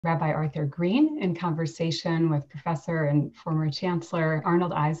Rabbi Arthur Green in conversation with Professor and former Chancellor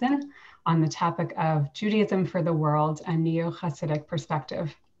Arnold Eisen on the topic of Judaism for the World, a Neo-Hasidic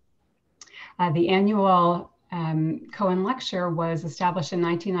perspective. The annual COHEN lecture was established in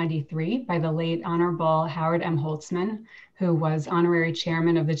 1993 by the late Honorable Howard M. Holtzman, who was honorary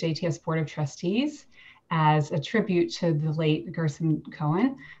chairman of the JTS Board of Trustees, as a tribute to the late GERSON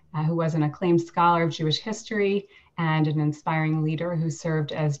COHEN, who was an acclaimed scholar of Jewish history and an inspiring leader who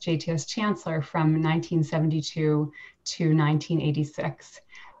served as JTS Chancellor from 1972 to 1986.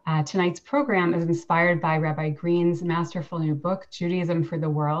 Tonight's program is inspired by Rabbi Green's masterful new book, Judaism for the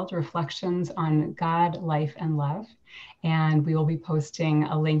World, Reflections on God, Life, and Love. And we will be posting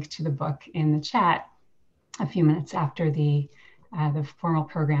a link to the book in the chat a few minutes after the formal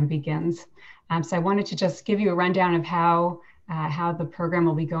program begins. So I wanted to just give you a rundown of how the program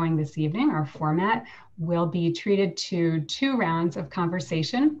will be going this evening. Our format will be treated to 2 rounds of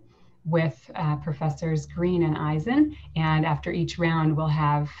conversation with Professors Green and Eisen. And after each round, we'll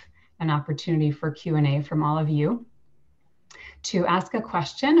have an opportunity for Q&A from all of you. To ask a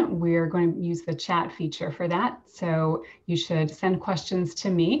question, we're going to use the chat feature for that. So you should send questions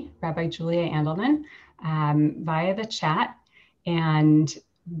to me, Rabbi Julia Andelman, via the chat. And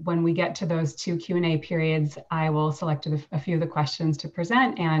when we get to those 2 Q&A periods, I will select a few of the questions to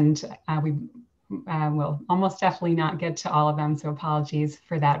present, and we will almost definitely not get to all of them, so apologies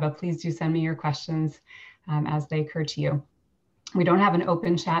for that, but please do send me your questions as they occur to you. We don't have an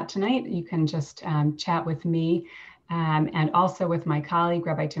open chat tonight. You can just chat with me and also with my colleague,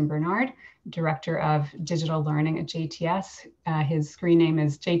 Rabbi Tim Bernard, Director of Digital Learning at JTS. His screen name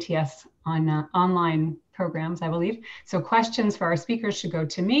is JTS Online Programs, I believe. So questions for our speakers should go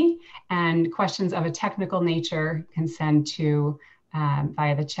to me, and questions of a technical nature can send to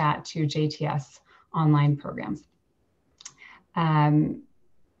via the chat to JTS Online Programs.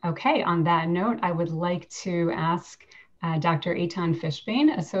 Okay, on that note, I would like to ask Dr. Eitan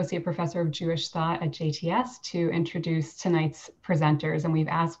Fishbane, Associate Professor of Jewish Thought at JTS, to introduce tonight's presenters. And we've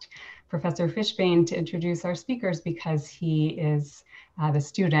asked Professor Fishbane to introduce our speakers because he is the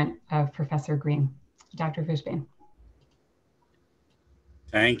student of Professor Green. Dr. Fishbane.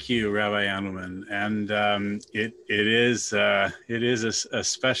 Thank you, Rabbi Andelman, and it is a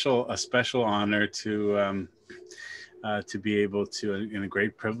special honor to be able to, and a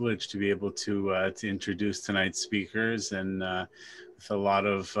great privilege to be able to introduce tonight's speakers, and with a lot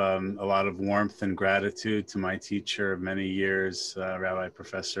of warmth and gratitude to my teacher of many years, Rabbi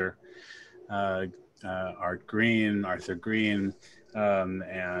Professor Arthur Green,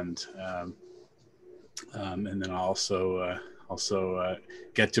 and then also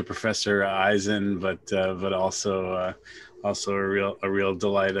get to Professor Eisen, but also a real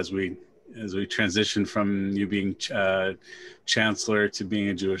delight as we transition from you being Chancellor to being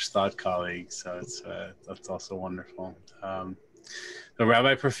a Jewish Thought colleague. So that's also wonderful. So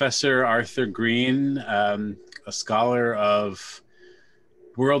Rabbi Professor Arthur Green, a scholar of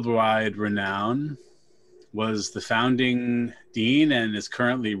worldwide renown, was the founding dean and is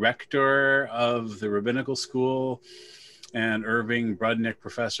currently rector of the Rabbinical School and Irving Brudnick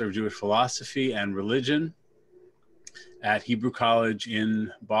Professor of Jewish Philosophy and Religion at Hebrew College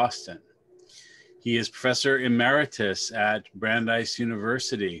in Boston. He is Professor Emeritus at Brandeis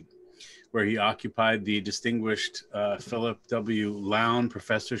University, where he occupied the distinguished Philip W. Lown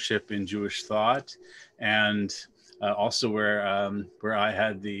Professorship in Jewish Thought, and also where I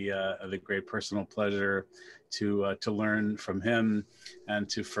had the great personal pleasure to learn from him and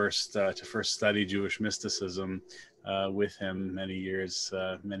to first study Jewish mysticism with him many years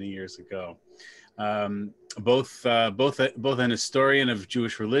ago. Both an historian of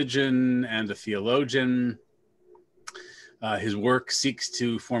Jewish religion and a theologian, his work seeks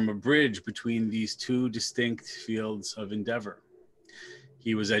to form a bridge between these 2 distinct fields of endeavor.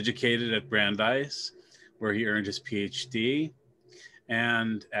 He was educated at Brandeis, where he earned his PhD,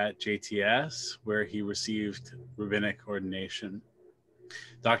 and at JTS, where he received rabbinic ordination.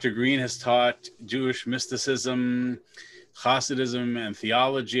 Dr. Green has taught Jewish mysticism, Hasidism, and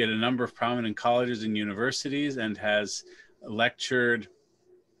theology at a number of prominent colleges and universities, and has lectured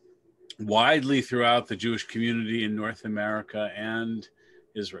widely throughout the Jewish community in North America and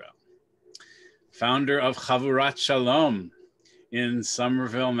Israel. Founder of Chavurat Shalom in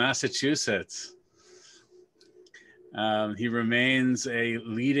Somerville, Massachusetts. He remains a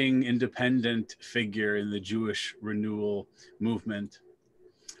leading independent figure in the Jewish renewal movement.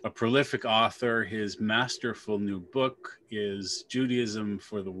 A prolific author, his masterful new book is Judaism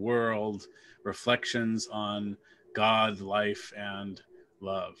for the World, Reflections on God, Life, and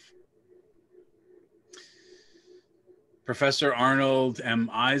Love. Professor Arnold M.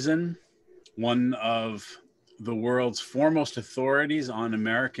 Eisen, one of the world's foremost authorities on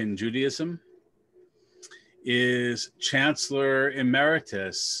American Judaism, is Chancellor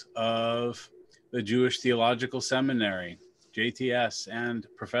emeritus of the Jewish Theological Seminary, JTS, and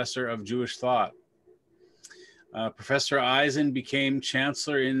Professor of Jewish Thought. Professor Eisen became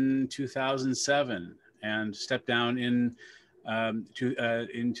Chancellor in 2007 and stepped down in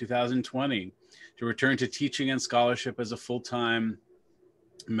 2020 to return to teaching and scholarship as a full-time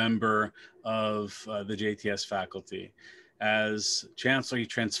member of the JTS faculty. As Chancellor, he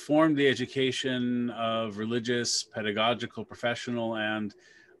transformed the education of religious, pedagogical, professional, and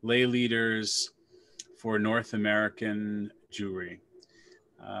lay leaders for North American Jewry.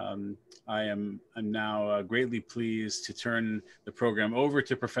 I'm now greatly pleased to turn the program over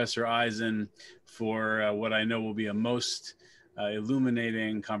to Professor Eisen for what I know will be a most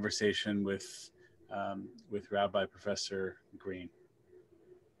illuminating conversation with Rabbi Professor Green.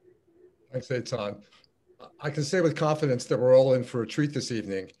 Thanks, Eitan. I can say with confidence that we're all in for a treat this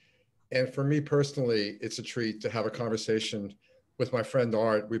evening. And for me personally, it's a treat to have a conversation with my friend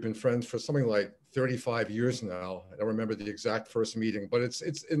Art. We've been friends for something like 35 years now. I don't remember the exact first meeting, but it's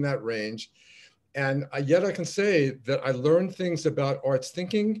in that range. And yet I can say that I learned things about Art's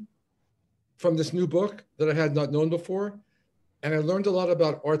thinking from this new book that I had not known before. And I learned a lot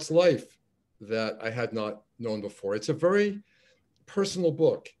about Art's life that I had not known before. It's a very personal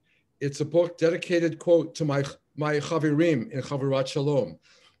book. It's a book dedicated, quote, to my chavirim in Chavirat Shalom.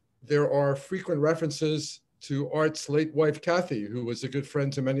 There are frequent references to Art's late wife, Kathy, who was a good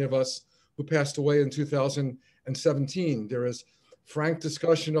friend to many of us, who passed away in 2017. There is frank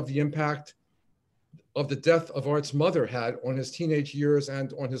discussion of the impact of the death of Art's mother had on his teenage years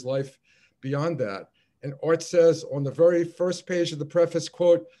and on his life beyond that. And Art says on the very first page of the preface,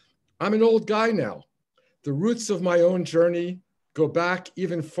 quote, "I'm an old guy now. The roots of my own journey go back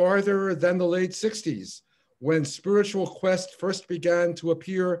even farther than the late 60s, when spiritual quest first began to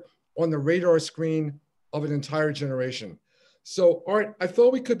appear on the radar screen of an entire generation." So Art, I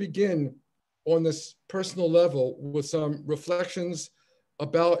thought we could begin on this personal level with some reflections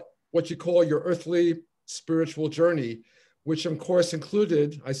about what you call your earthly spiritual journey, which of course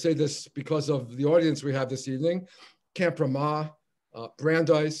included, I say this because of the audience we have this evening, Camp Ramah,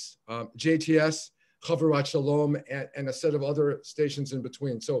 Brandeis, JTS, Chavirat Shalom, and a set of other stations in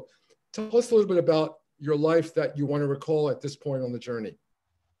between. So tell us a little bit about your life that you want to recall at this point on the journey.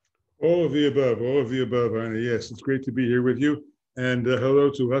 All of the above, Anna. Yes, it's great to be here with you. And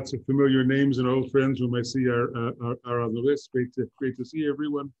hello to lots of familiar names and old friends whom I see are on the list. Great to see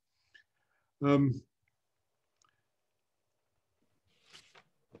everyone.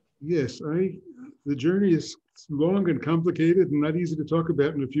 Yes, the journey is long and complicated and not easy to talk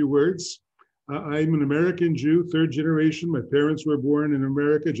about in a few words. I'm an American Jew, third generation. My parents were born in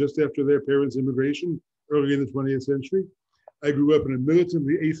America just after their parents' immigration early in the 20th century. I grew up in a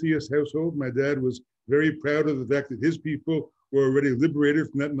militantly atheist household. My dad was very proud of the fact that his people were already liberated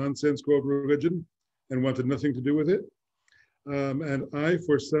from that nonsense called religion and wanted nothing to do with it. And I,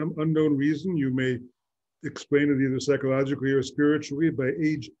 for some unknown reason, you may explain it either psychologically or spiritually, by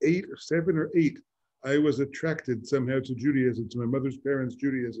age 7 or 8, I was attracted somehow to Judaism, to my mother's parents'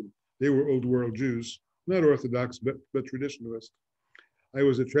 Judaism. They were old world Jews, not Orthodox, but traditionalist. I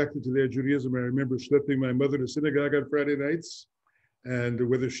was attracted to their Judaism. I remember schlepping my mother to synagogue on Friday nights, and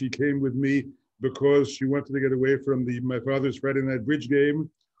whether she came with me because she wanted to get away from my father's Friday night bridge game,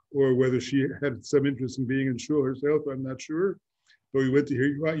 or whether she had some interest in being in shul herself, I'm not sure. But we went to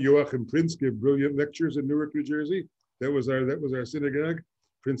hear Joachim Prince give brilliant lectures in Newark, New Jersey. That was our synagogue,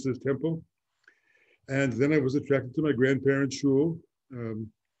 Prince's Temple. And then I was attracted to my grandparents' shul.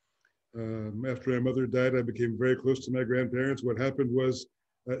 After my mother died, I became very close to my grandparents. What happened was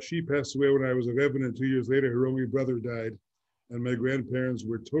she passed away when I was 11, and 2 years later, her only brother died. And my grandparents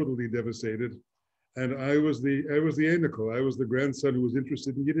were totally devastated. And I was the anical. I was the grandson who was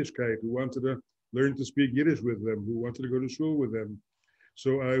interested in Yiddishkeit, who wanted to learn to speak Yiddish with them, who wanted to go to shul with them.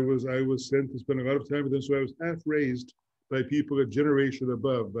 So I was sent to spend a lot of time with them. So I was half raised by people a generation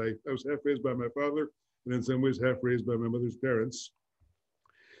above. I was half raised by my father, and in some ways half raised by my mother's parents.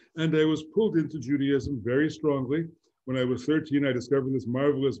 And I was pulled into Judaism very strongly. When I was 13, I discovered this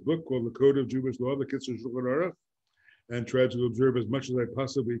marvelous book called The Code of Jewish Law, the Kitzur Shulchan Aruch, and tried to observe as much as I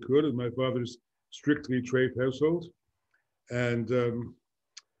possibly could in my father's strictly treif household. And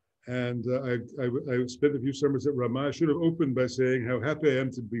I spent a few summers at Ramah. I should have opened by saying how happy I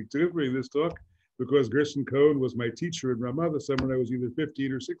am to be delivering this talk, because GERSON Cohen was my teacher in Ramah the summer I was either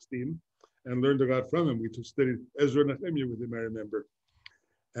 15 or 16, and learned a lot from him. We studied Ezra Nehemiah with him, I remember.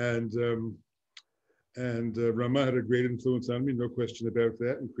 And And Ramah had a great influence on me, no question about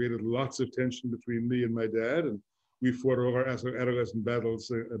that, and created lots of tension between me and my dad. And we fought all our adolescent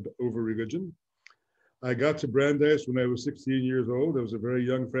battles over religion. I got to Brandeis when I was 16 years old. I was a very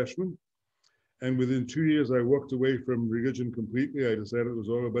young freshman. And within 2 years, I walked away from religion completely. I decided it was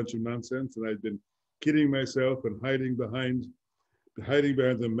all a bunch of nonsense, and I'd been kidding myself and hiding behind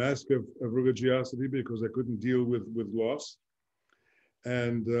the mask of religiosity because I couldn't deal with loss.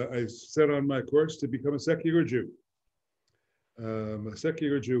 And I set on my course to become a secular Jew. A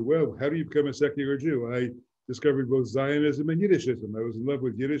secular Jew. Well, how do you become a secular Jew? I discovered both Zionism and Yiddishism. I was in love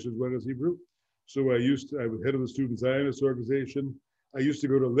with Yiddish as well as Hebrew. So I was head of the Student Zionist organization. I used to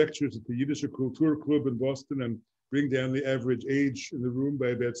go to lectures at the Yiddish Kultur Club in Boston and bring down the average age in the room by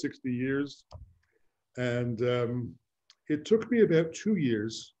about 60 years. And it took me about 2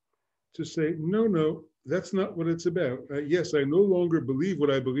 years to say, no, that's not what it's about. Yes, I no longer believe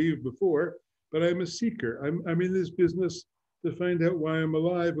what I believed before, but I'm a seeker. I'm in this business to find out why I'm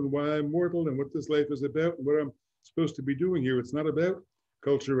alive and why I'm mortal and what this life is about and what I'm supposed to be doing here. It's not about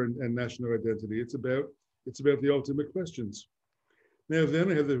culture and national identity. It's about the ultimate questions. Now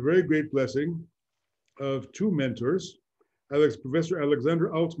then, I had the very great blessing of two mentors. Professor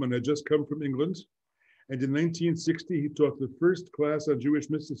Alexander Altman had just come from England, and in 1960, he taught the first class on Jewish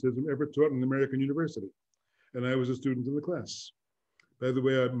mysticism ever taught in an American university, and I was a student in the class. By the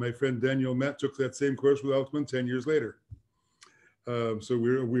way, my friend Daniel Matt took that same course with Altman 10 years later. So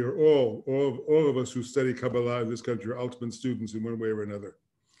we are all of us who study Kabbalah in this country are Altman students in one way or another.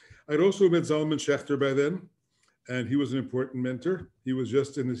 I'd also met Zalman Schachter by then, and he was an important mentor. He was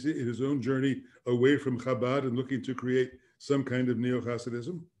just in his own journey away from Chabad and looking to create some kind of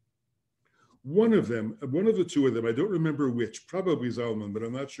Neo-Hasidism. One of the two of them, I don't remember which, probably Zalman, but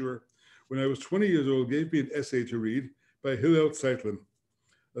I'm not sure, when I was 20 years old, gave me an essay to read by Hillel Zeitlin,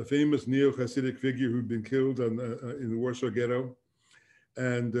 a famous Neo-Hasidic figure who'd been killed in the Warsaw Ghetto.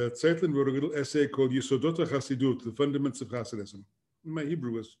 And Zeitlin wrote a little essay called Yesodot HaChasidut, the Fundamentals of Hasidism. My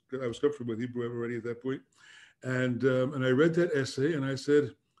Hebrew I was comfortable with Hebrew already at that point. And I read that essay and I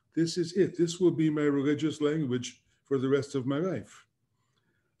said, this is it. This will be my religious language for the rest of my life.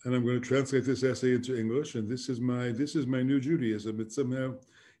 And I'm going to translate this essay into English. And this is my new Judaism. It somehow,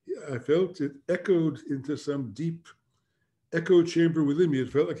 I felt it echoed into some deep echo chamber within me.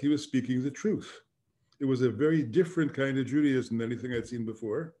 It felt like he was speaking the truth. It was a very different kind of Judaism than anything I'd seen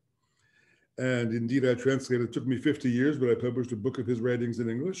before. And indeed, I translated, it took me 50 years, but I published a book of his writings in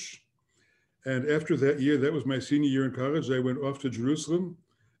English. And after that year, that was my senior year in college, I went off to Jerusalem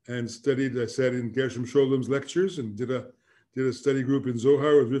and studied. I sat in Gershom Scholem's lectures and did a study group in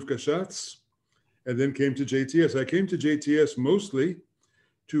Zohar with Rivka Schatz, and then came to JTS. I came to JTS mostly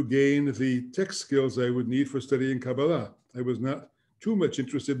to gain the text skills I would need for studying Kabbalah. I was not too much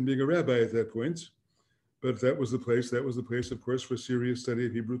interested in being a rabbi at that point, but that was the place, of course, for serious study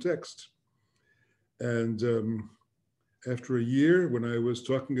of Hebrew text. And after a year, when I was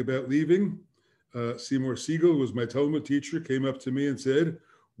talking about leaving, Seymour Siegel was my Talmud teacher, came up to me and said,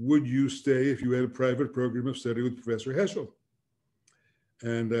 would you stay if you had a private program of study with Professor Heschel?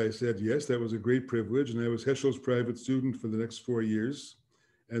 And I said, yes, that was a great privilege. And I was Heschel's private student for the next 4 years.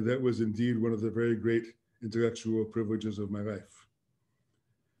 And that was indeed one of the very great intellectual privileges of my life.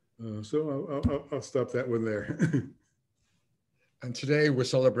 So I'll stop that one there. And today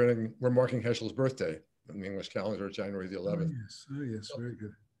we're marking Heschel's birthday in the English calendar, January the 11th. Oh yes, very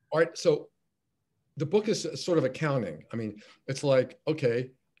good. All right, so the book is sort of accounting. I mean, it's like,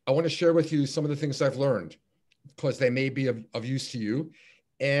 okay, I want to share with you some of the things I've learned because they may be of use to you.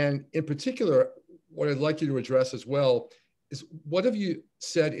 And in particular, what I'd like you to address as well is what have you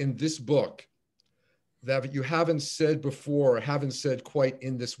said in this book that you haven't said before, or haven't said quite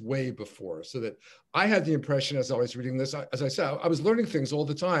in this way before, so that I had the impression as I was reading this, as I said, I was learning things all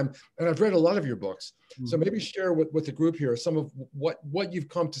the time, and I've read a lot of your books. Mm-hmm. So maybe share with the group here some of what you've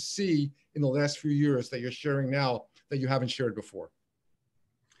come to see in the last few years that you're sharing now that you haven't shared before.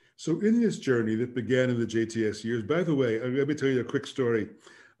 So in this journey that began in the JTS years, by the way, let me tell you a quick story.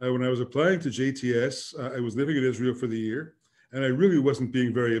 When I was applying to JTS, I was living in Israel for the year, and I really wasn't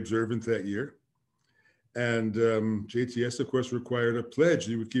being very observant that year. And JTS, of course, required a pledge.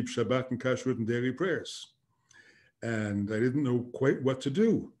 You would keep Shabbat and Kashrut and daily prayers. And I didn't know quite what to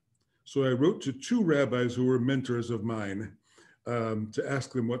do. So I wrote to two rabbis who were mentors of mine to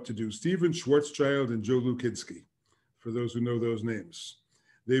ask them what to do. Stephen Schwarzschild and Joe Lukinski, for those who know those names.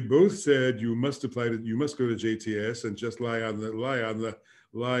 They both said, you must go to JTS and just lie on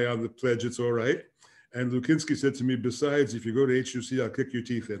the pledge, it's all right. And Lukinski said to me, besides, if you go to HUC, I'll kick your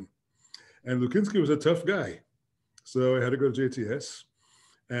teeth in. And Lukinski was a tough guy. So I had to go to JTS,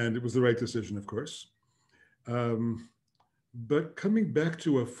 and it was the right decision, of course. But coming back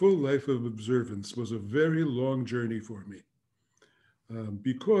to a full life of observance was a very long journey for me.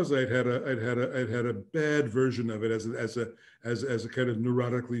 Because I'd had a bad version of it as a kind of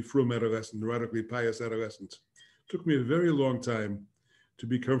neurotically frum adolescent, neurotically pious adolescent. It took me a very long time to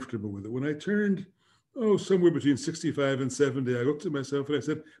be comfortable with it. When I turned, somewhere between 65 and 70, I looked at myself and I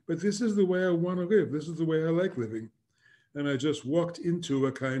said, but this is the way I want to live. This is the way I like living. And I just walked into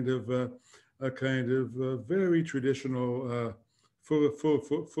a kind of very traditional,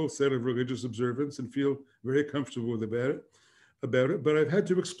 full set of religious observance and feel very comfortable about it, but I've had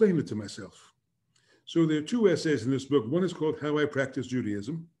to explain it to myself. So there are two essays in this book. One is called How I Practice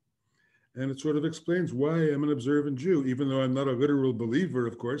Judaism, and it sort of explains why I'm an observant Jew, even though I'm not a literal believer,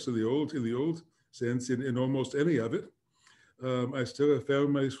 of course, in the old sense, in almost any of it. I still have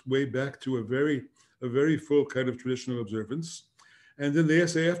found my way back to a very full kind of traditional observance. And then the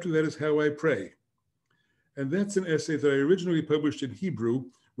essay after that is How I Pray. And that's an essay that I originally published in Hebrew.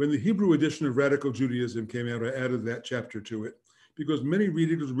 When the Hebrew edition of Radical Judaism came out, I added that chapter to it, because many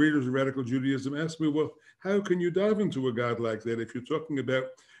readers of Radical Judaism ask me, well, how can you dive into a God like that if you're talking about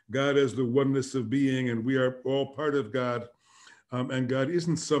God as the oneness of being and we are all part of God, and God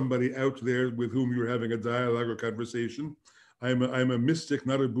isn't somebody out there with whom you're having a dialogue or conversation. I'm a mystic,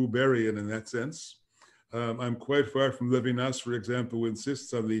 not a Buberian in that sense. I'm quite far from Levinas, for example, who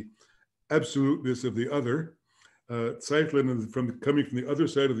insists on the absoluteness of the other. Zeitlin, coming from the other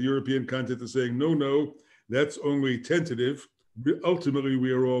side of the European continent, is saying, no, that's only tentative. Ultimately,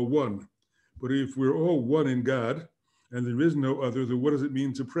 we are all one. But if we're all one in God, and there is no other, then what does it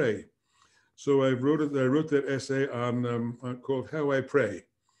mean to pray? So I wrote that essay on called How I Pray.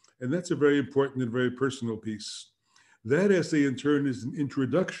 And that's a very important and very personal piece. That essay, in turn, is an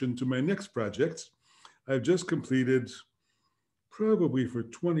introduction to my next project. I've just completed, probably for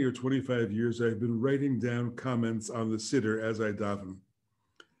 20 or 25 years, I've been writing down comments on the Siddur as I daven.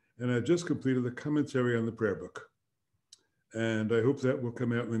 And I've just completed a commentary on the prayer book. And I hope that will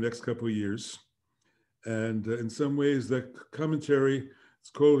come out in the next couple of years. And in some ways, that commentary, it's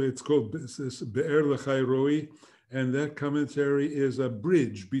called Be'er L'Chai Roi, and that commentary is a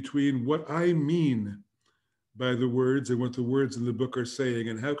bridge between what I mean by the words and what the words in the book are saying,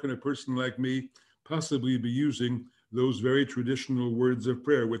 and how can a person like me possibly be using those very traditional words of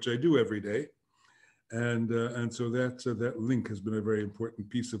prayer, which I do every day. And so that link has been a very important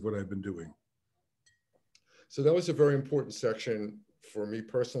piece of what I've been doing. So that was a very important section for me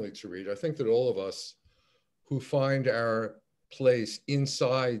personally to read. I think that all of us who find our place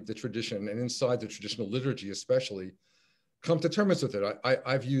inside the tradition and inside the traditional liturgy especially, come to terms with it.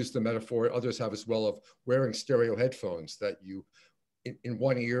 I've used the metaphor, others have as well, of wearing stereo headphones, that you, in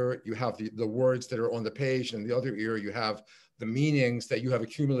one ear, you have the words that are on the page, and in the other ear, you have the meanings that you have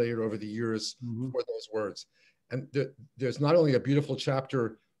accumulated over the years for those words. And there's not only a beautiful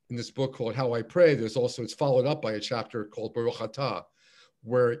chapter in this book called How I Pray, there's also, it's followed up by a chapter called Baruch Atah,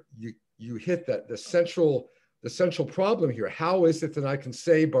 where you hit that the central problem here. How is it that I can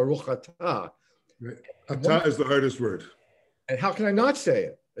say Baruch Atah? Right. Atah is the hardest word. And how can I not say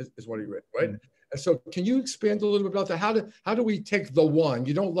it, is what he read, right? And so can you expand a little bit about that? How do we take the one?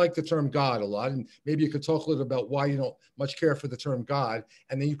 You don't like the term God a lot, and maybe you could talk a little about why you don't much care for the term God,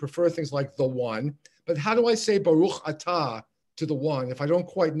 and then you prefer things like the one. But how do I say Baruch Atah to the one if I don't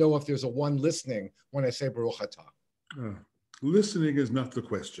quite know if there's a one listening when I say Baruch Atah? Listening is not the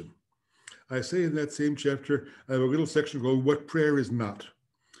question. I say in that same chapter, I have a little section called What Prayer Is Not.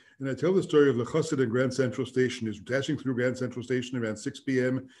 And I tell the story of the chassid in Grand Central Station. He's dashing through Grand Central Station around 6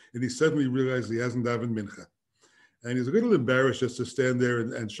 p.m. and he suddenly realizes he hasn't davened mincha. And he's a little embarrassed just to stand there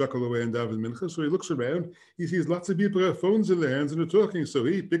and shuckle away and daven mincha. So he looks around, he sees lots of people have phones in their hands and they're talking. So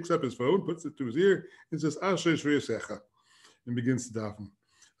he picks up his phone, puts it to his ear, and says, Asher Shreyasecha, and begins to daven.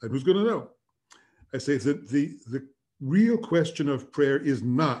 And who's going to know? I say that the real question of prayer is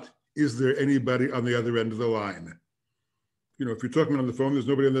not, is there anybody on the other end of the line? You know, if you're talking on the phone, there's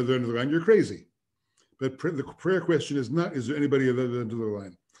nobody on the other end of the line, you're crazy. But the prayer question is not, is there anybody on the other end of the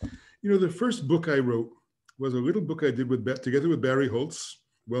line? You know, the first book I wrote was a little book I did together with Barry Holtz,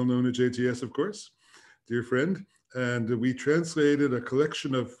 well known at JTS, of course, dear friend. And we translated a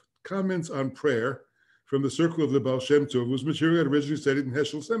collection of comments on prayer from the circle of the Baal Shem Tov, whose material I originally studied in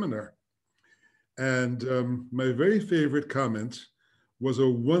Heschel Seminary. And my very favorite comment was a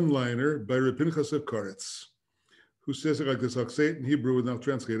one-liner by Reb Pinchas of Koretz, who says it like this. I'll say it in Hebrew and I'll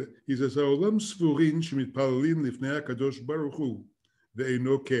translate it. He says, "Ha'olam svurin shemitpalalim lifnei HaKadosh Baruch Hu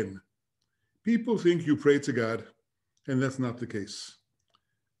ve'eino ken." People think you pray to God, and that's not the case.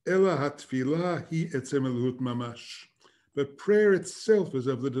 Ela hatfilah hi etzem elahut mamash. But prayer itself is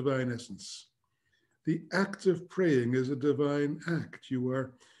of the divine essence. the act of praying is a divine act. You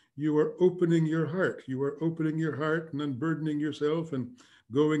are opening your heart. You are opening your heart and unburdening yourself and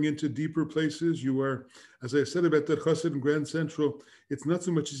going into deeper places. You are, as I said about that chassid in Grand Central, it's not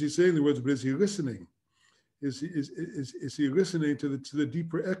so much as he's saying the words, but is he listening? Is he listening to the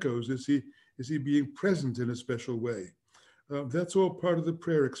deeper echoes? Is he being present in a special way? That's all part of the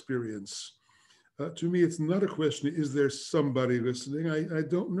prayer experience. To me, it's not a question, is there somebody listening? I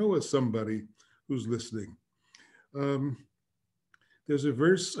don't know a somebody who's listening. There's a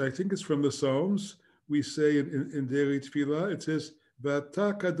verse, I think it's from the Psalms, we say in daily tefillah, it says,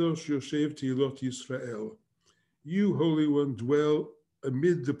 V'ata kadosh yoshev tehilot Yisrael. You, Holy One, dwell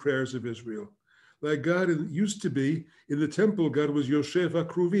amid the prayers of Israel. Like God used to be, in the temple, God was Yoshev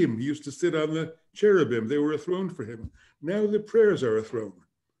HaKruvim. He used to sit on the cherubim. They were a throne for him. Now the prayers are a throne.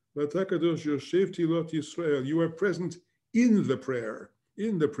 V'ata kadosh yoshev tehilot Yisrael. You are present in the prayer,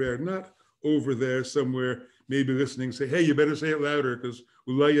 not over there somewhere, maybe listening, say, hey, you better say it louder because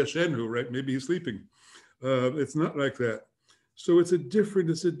ulay yashenhu, right? Maybe he's sleeping. It's not like that. So it's a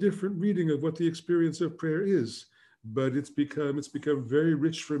different reading of what the experience of prayer is, but it's become very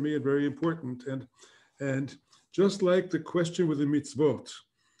rich for me and very important. And just like the question with the mitzvot,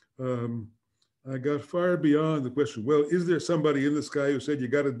 I got far beyond the question, well, is there somebody in the sky who said you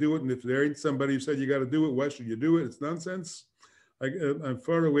got to do it? And if there ain't somebody who said you got to do it, why should you do it? It's nonsense. I'm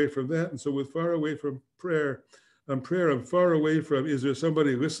far away from that. And so with far away from prayer, I'm far away from, is there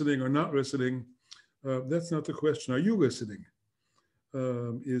somebody listening or not listening? That's not the question. Are you listening?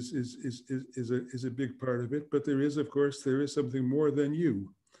 Is a big part of it. But there is, of course, something more than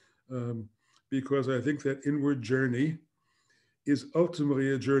you. Because I think that inward journey is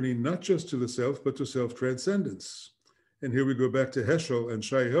ultimately a journey not just to the self, but to self-transcendence. And here we go back to Heschel and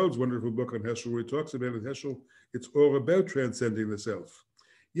Shai Held's wonderful book on Heschel, where he talks about in Heschel, it's all about transcending the self.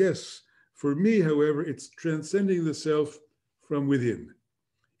 Yes, for me, however, it's transcending the self from within.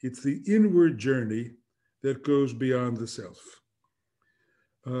 It's the inward journey that goes beyond the self.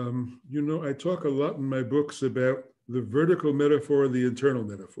 I talk a lot in my books about the vertical metaphor and the internal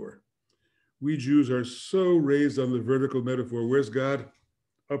metaphor. We Jews are so raised on the vertical metaphor. Where's God?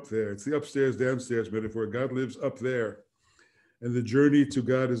 Up there. It's the upstairs, downstairs metaphor. God lives up there. And the journey to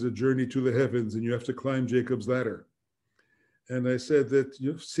God is a journey to the heavens, and you have to climb Jacob's ladder. And I said that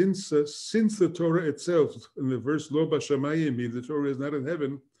since the Torah itself, in the verse Lo b'shamayim, the Torah is not in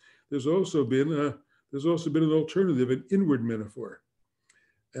heaven, there's also been an alternative, an inward metaphor.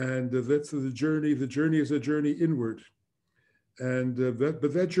 And that's the journey. The journey is a journey inward. And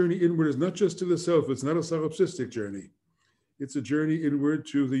but that journey inward is not just to the self. It's not a solipsistic journey. It's a journey inward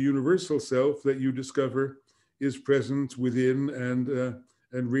to the universal self that you discover is present within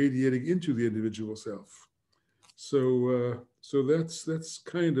and radiating into the individual self. So that's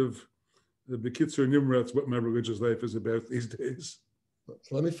kind of the B'kitzur Nimrat's what my religious life is about these days.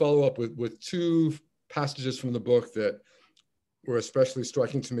 So let me follow up with two passages from the book that were especially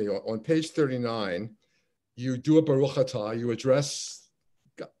striking to me. On page 39, you do a Baruch Atah, you address,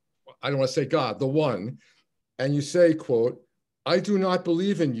 I don't want to say God, the one, and you say, quote, I do not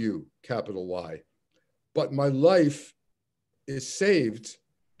believe in you, capital Y, but my life is saved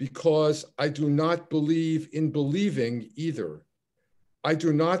because I do not believe in believing either. I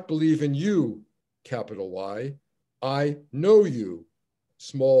do not believe in you, capital Y. I know you,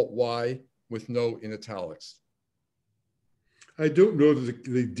 small y, with no in italics. I don't know that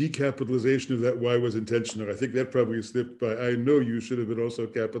the decapitalization of that Y was intentional. I think that probably slipped by. I know you should have been also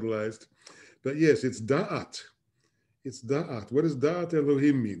capitalized. But yes, it's da'at. It's da'at. What does da'at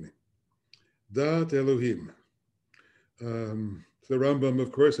Elohim mean? Da'at Elohim. The Rambam,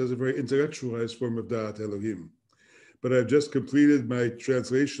 of course, has a very intellectualized form of da'at Elohim. But I've just completed my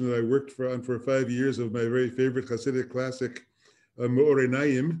translation that I worked on for 5 years of my very favorite Hasidic classic, Me'orei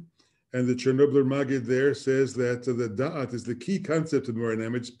Naim. And the Chernobler Maggid there says that the da'at is the key concept of Me'orei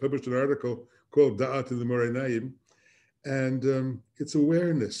Naim. It's published an article called Da'at in the Me'orei Naim. And it's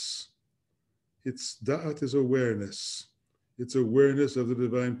awareness. Da'at is awareness. It's awareness of the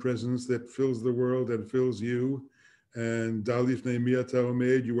divine presence that fills the world and fills you. And Dalifnei mi ata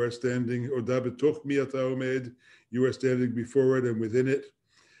omed, you are standing, or Da b'toch mi ata omed, you are standing before it and within it.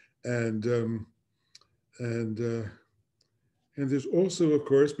 And there's also, of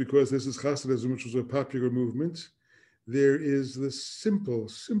course, because this is Hasidism, which was a popular movement, there is the simple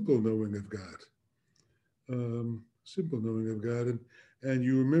knowing of God. Simple knowing of God. And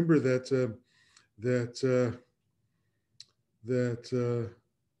you remember that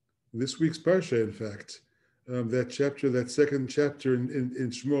this week's Parsha, in fact, that second chapter in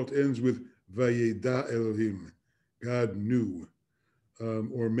Shemot ends with Vayeda Elohim. God knew.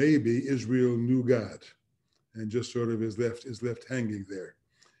 or maybe Israel knew God and just sort of is left hanging there.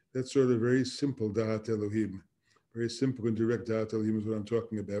 That's sort of very simple Da'at Elohim. Very simple and direct Da'at Elohim is what I'm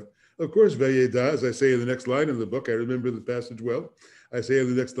talking about. Of course, Vayeda, as I say in the next line in the book, I remember the passage well. I say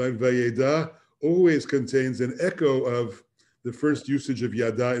in the next line, Vayeda always contains an echo of the first usage of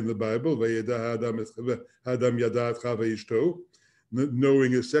Yada in the Bible. Vayeda Adam Yada Etcha Vayishto.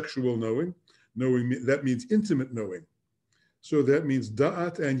 Knowing is sexual knowing. Knowing, that means intimate knowing. So that means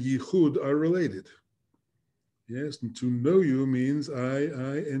Da'at and Yichud are related. Yes, and to know you means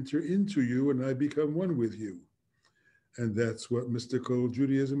I enter into you and I become one with you. And that's what mystical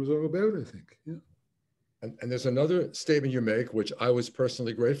Judaism is all about, I think. Yeah. And there's another statement you make, which I was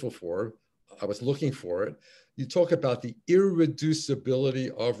personally grateful for. I was looking for it. You talk about the irreducibility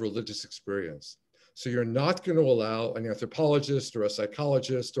of religious experience. So you're not going to allow an anthropologist or a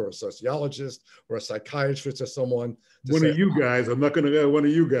psychologist or a sociologist or a psychiatrist or someone to one say, of you guys. I'm not going to go one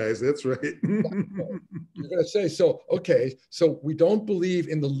of you guys. That's right. You're going to say, so, okay, so we don't believe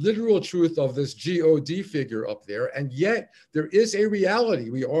in the literal truth of this God figure up there. And yet there is a reality.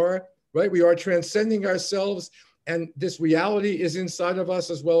 We are, right? We are transcending ourselves. And this reality is inside of us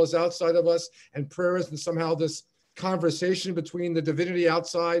as well as outside of us. And prayer is somehow this conversation between the divinity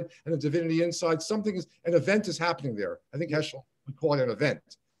outside and the divinity inside. Something is, an event is happening there. I think Heschel would call it an event,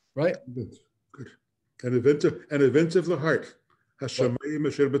 right? Good. An event of the heart. Hashamayim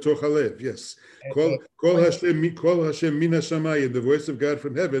asher b'toch halev. Yes. Kol Hashem min hashamayim, the voice of God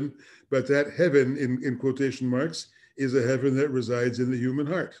from heaven. But that heaven, in quotation marks, is a heaven that resides in the human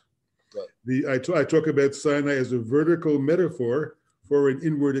heart. Right. I talk about Sinai as a vertical metaphor for an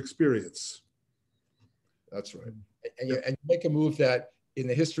inward experience. That's right. And you make a move that in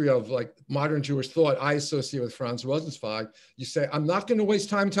the history of like modern Jewish thought, I associate with Franz Rosenzweig. You say, I'm not going to waste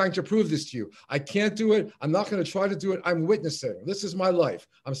time trying to prove this to you. I can't do it. I'm not going to try to do it. I'm witnessing. This is my life.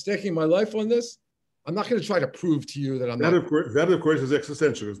 I'm staking my life on this. I'm not going to try to prove to you that I'm not. That, of course, is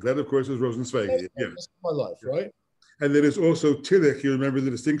existentialist. That, of course, is Rosenzweig. Yeah. This is my life, right? And there is also Tillich. You remember the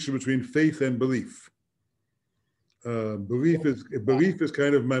distinction between faith and belief. Belief is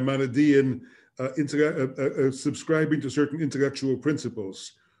kind of Maimonidean, subscribing to certain intellectual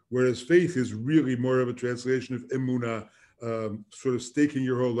principles, whereas faith is really more of a translation of emunah, sort of staking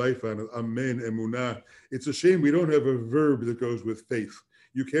your whole life on it. Amen, emunah. It's a shame we don't have a verb that goes with faith.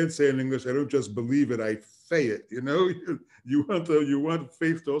 You can't say in English, I don't just believe it, I fey it. You know, you want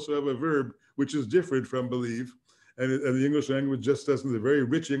faith to also have a verb, which is different from believe. And the English language just doesn't, the very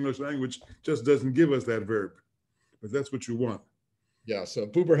rich English language just doesn't give us that verb. But that's what you want. Yeah, so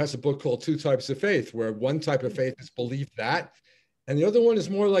Buber has a book called Two Types of Faith, where one type of faith is believe that, and the other one is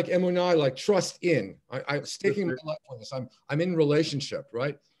more like emunah, like trust in. I'm staking my life on this. I'm in relationship,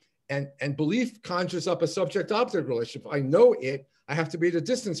 right? And belief conjures up a subject-object relationship. I know it. I have to be at a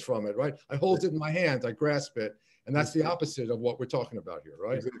distance from it, right? I hold it in my hand. I grasp it. And that's the opposite of what we're talking about here,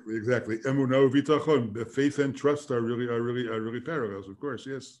 right? Exactly. Emunah v'tachon. Faith and trust are really parallels, of course,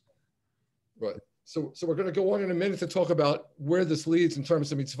 yes. Right. So we're going to go on in a minute to talk about where this leads in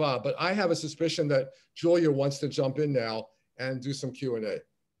terms of mitzvah, but I have a suspicion that Julia wants to jump in now and do some Q&A.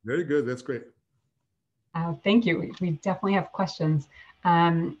 Very good. That's great. Thank you. We definitely have questions.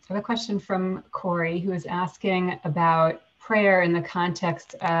 I have a question from Corey, who is asking about prayer in the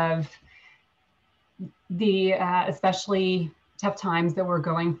context of the especially tough times that we're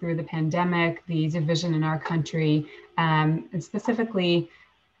going through, the pandemic, the division in our country, and specifically,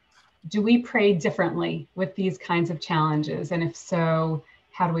 do we pray differently with these kinds of challenges? And if so,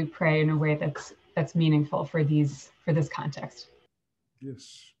 how do we pray in a way that's meaningful for this context?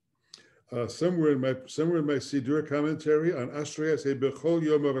 Yes. Somewhere in my Siddur commentary on Ashrei, I say Bechol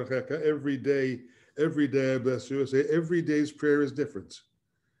Yom Avrachecha, every day I bless you. I say every day's prayer is different.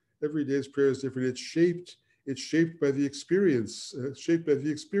 Every day's prayer is different. It's shaped by the experience,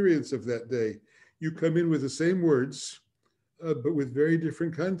 of that day. You come in with the same words, but with very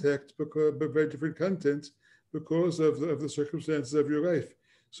different content because of the circumstances of your life.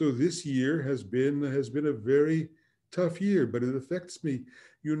 So this year has been a very tough year, but it affects me.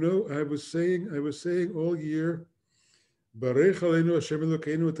 You know, I was saying all year, Barech Aleinu Hashem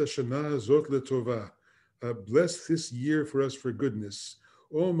Elokeinu et hashana hazot letovah. Bless this year for us for goodness.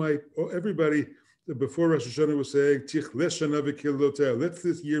 Everybody before Rosh Hashanah was saying, Tichleh shana v'kilotah. Let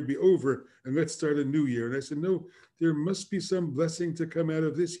this year be over and let's start a new year. And I said, no, there must be some blessing to come out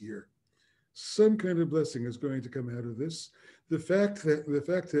of this year. Some kind of blessing is going to come out of this. The fact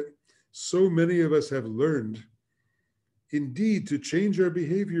that so many of us have learned, indeed, to change our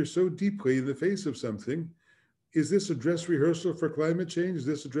behavior so deeply in the face of something. Is this a dress rehearsal for climate change? Is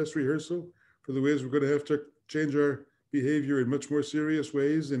this a dress rehearsal for the ways we're going to have to change our behavior in much more serious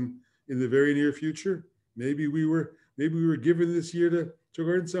ways in the very near future. Maybe we were given this year to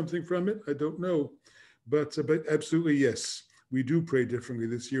learn something from it. I don't know, but absolutely yes, we do pray differently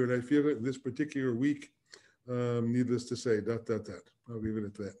this year, and I feel that this particular week, needless to say, ... I'll leave it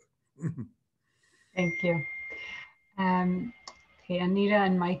at that. Thank you. Okay, Anita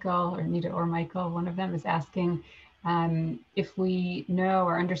and Michael, or Anita or Michael, one of them is asking if we know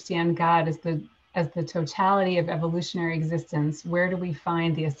or understand God as the totality of evolutionary existence, where do we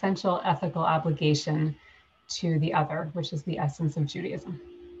find the essential ethical obligation to the other, which is the essence of Judaism?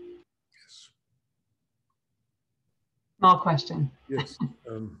 Yes. Small question. Yes.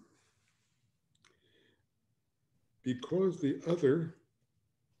 Because the other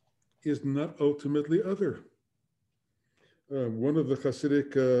is not ultimately other. One of the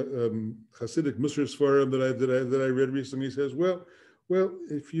Hasidic Musar Sfarim that I read recently says, well,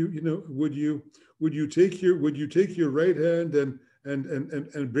 if would you take your right hand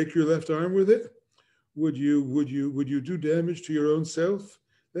and break your left arm with it? Would you do damage to your own self?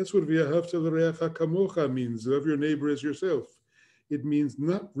 That's what v'ahavta l'reacha kamocha means. Love your neighbor as yourself. It means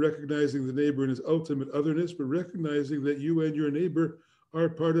not recognizing the neighbor in his ultimate otherness, but recognizing that you and your neighbor are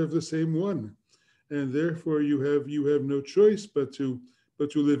part of the same one, and therefore you have no choice but to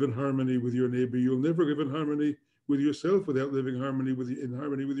live in harmony with your neighbor. You'll never live in harmony with yourself without living in harmony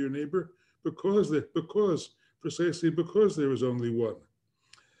with your neighbor, precisely because there is only one.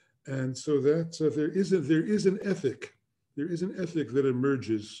 And so that there is an ethic that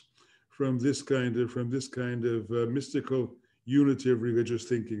emerges from this kind of mystical unitive religious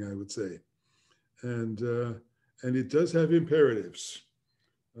thinking, I would say, and it does have imperatives.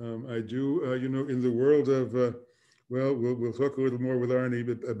 I do, in the world of, we'll talk a little more with Arnie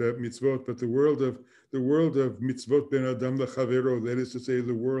about mitzvot, but the world of mitzvot ben adam lachavero, that is to say,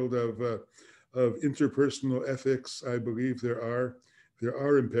 the world of interpersonal ethics, I believe there are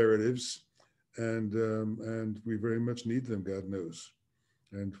imperatives, and we very much need them, God knows.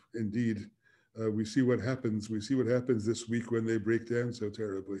 And indeed, we see what happens. We see what happens this week when they break down so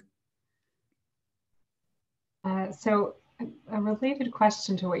terribly. So a related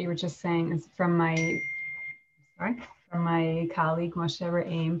question to what you were just saying is from my colleague Moshe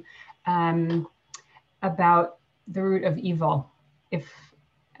Re'im about the root of evil. If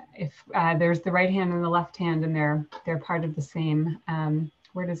there's the right hand and the left hand, and they're part of the same,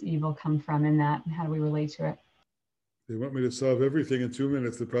 where does evil come from in that, and how do we relate to it? They want me to solve everything in 2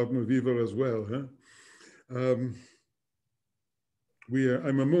 minutes, the problem of evil as well, huh? I'm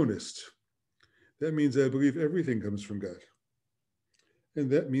a monist. That means I believe everything comes from God. And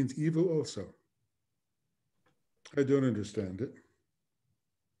that means evil also. I don't understand it,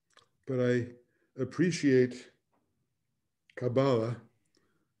 but I appreciate Kabbalah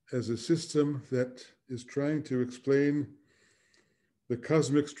as a system that is trying to explain the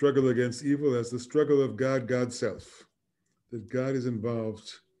cosmic struggle against evil as the struggle of God's self, that God is involved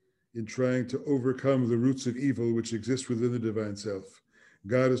in trying to overcome the roots of evil which exist within the divine self.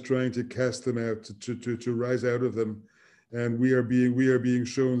 God is trying to cast them out, to rise out of them, and we are being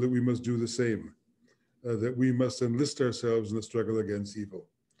shown that we must do the same, that we must enlist ourselves in the struggle against evil.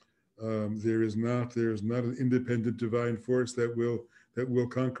 There is not an independent divine force that will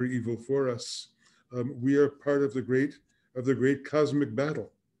conquer evil for us. We are part of the great cosmic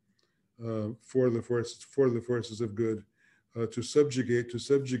battle for the forces of good, to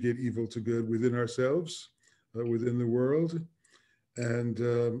subjugate evil to good within ourselves, within the world, and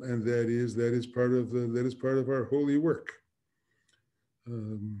that is part of our holy work.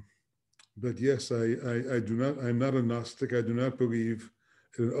 But yes, I'm not a Gnostic. I do not believe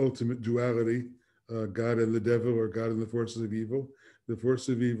in an ultimate duality, God and the devil, or God and the forces of evil. The forces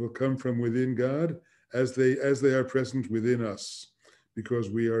of evil come from within God as they are present within us, because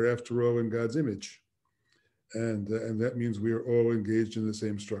we are, after all, in God's image. And that means we are all engaged in the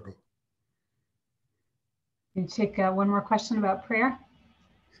same struggle. Can you take one more question about prayer?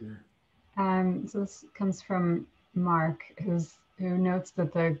 Sure. So this comes from Mark, who notes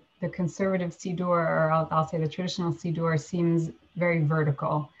that the conservative Siddur, or I'll say the traditional Siddur, seems very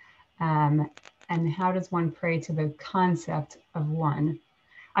vertical. And how does one pray to the concept of one?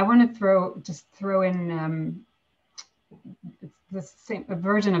 I want to throw in the same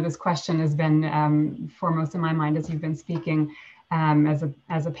version of this question has been foremost in my mind as you've been speaking. As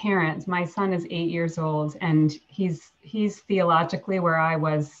a parent, my son is 8 years old, and he's theologically where I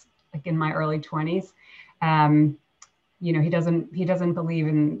was, like, in my early 20s. He doesn't believe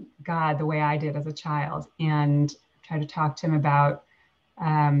in God the way I did as a child, and try to talk to him about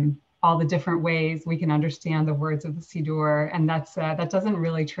all the different ways we can understand the words of the Siddur, and that doesn't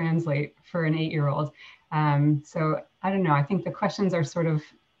really translate for an 8-year-old. So I don't know, I think the questions are sort of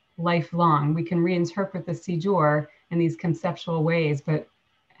lifelong. We can reinterpret the Siddur in these conceptual ways, but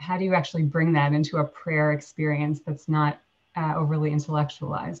how do you actually bring that into a prayer experience that's not overly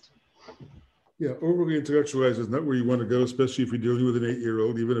intellectualized? Yeah, overly intellectualized is not where you want to go, especially if you're dealing with an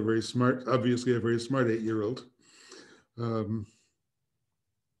 8-year-old, even a very smart, obviously a very smart 8-year-old.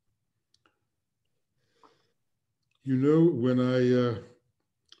 You know, when I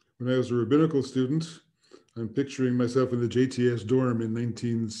was a rabbinical student, I'm picturing myself in the JTS dorm in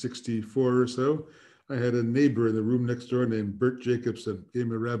 1964 or so. I had a neighbor in the room next door named Bert Jacobson,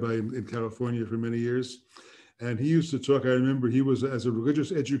 became a rabbi in California for many years. And he used to talk, I remember he was, as a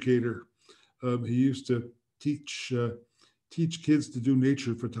religious educator, he used to teach kids to do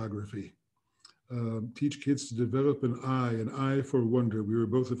nature photography, teach kids to develop an eye for wonder. We were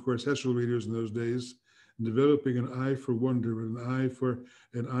both, of course, Heschel readers in those days, developing an eye for wonder, an eye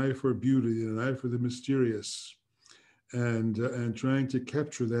for beauty, and an eye for the mysterious, and trying to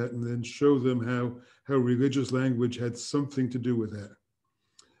capture that and then show them how religious language had something to do with that.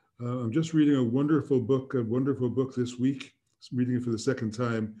 I'm just reading a wonderful book this week, reading it for the second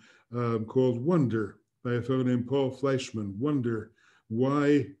time, called Wonder by a fellow named Paul Fleischman. Wonder,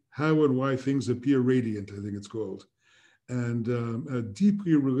 how and why things appear radiant, I think it's called. And a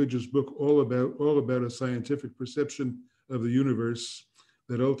deeply religious book all about a scientific perception of the universe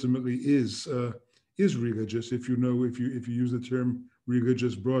that ultimately is religious, if you use the term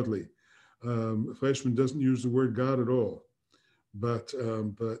religious broadly. Fleischman doesn't use the word God at all, but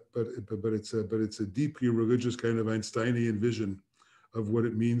it's a deeply religious kind of Einsteinian vision of what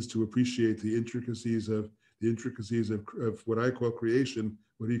it means to appreciate the intricacies of what I call creation,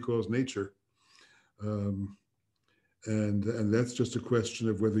 what he calls nature. And that's just a question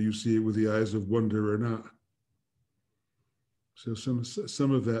of whether you see it with the eyes of wonder or not. So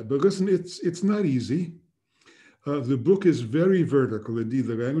some of that. But listen, it's not easy. The book is very vertical. Indeed,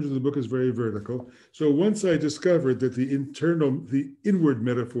 the language of the book is very vertical. So once I discovered that the inward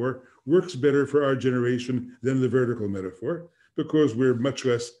metaphor works better for our generation than the vertical metaphor, because we're much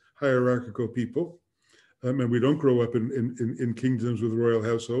less hierarchical people. And we don't grow up in kingdoms with royal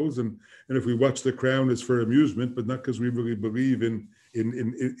households, and if we watch The Crown, it's for amusement, but not because we really believe in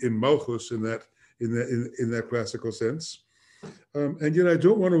Malchus in that classical sense. And yet, I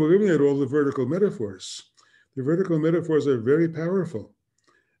don't want to eliminate all the vertical metaphors. The vertical metaphors are very powerful,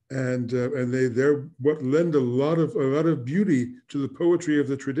 and they're what lend a lot of beauty to the poetry of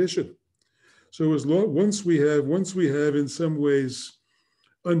the tradition. So once we have in some ways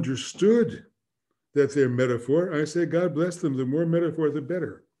understood that they're metaphor, I say, God bless them. The more metaphor, the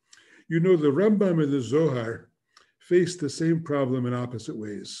better. You know, the Rambam and the Zohar face the same problem in opposite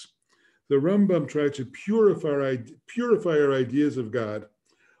ways. The Rambam tried to purify our ideas of God,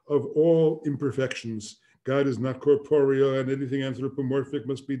 of all imperfections. God is not corporeal, and anything anthropomorphic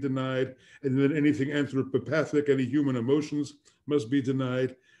must be denied. And then anything anthropopathic, any human emotions must be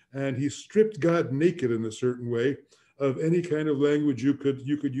denied. And he stripped God naked in a certain way of any kind of language you could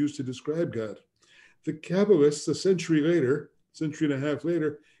use to describe God. The Kabbalists, a century and a half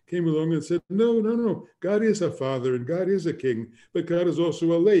later, came along and said, no, God is a father and God is a king, but God is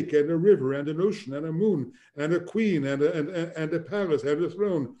also a lake and a river and an ocean and a moon and a queen and a palace and a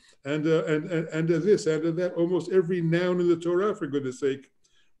throne and a this and a that. Almost every noun in the Torah, for goodness sake,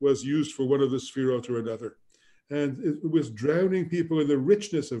 was used for one of the sefirot or another. And it was drowning people in the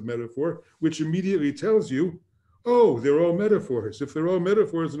richness of metaphor, which immediately tells you, oh, they're all metaphors. If they're all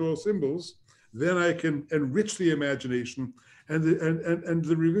metaphors and all symbols, then I can enrich the imagination, and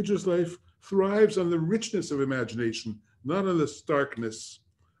the religious life thrives on the richness of imagination, not on the starkness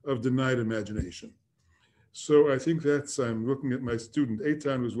of denied imagination. So I think I'm looking at my student,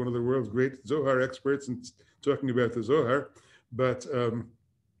 Eitan, who's one of the world's great Zohar experts and talking about the Zohar, but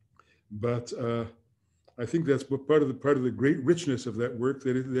I think that's part of the great richness of that work,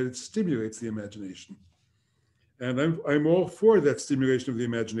 that it stimulates the imagination. And I'm all for that stimulation of the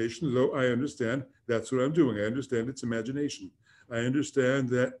imagination, though I understand that's what I'm doing. I understand it's imagination. I understand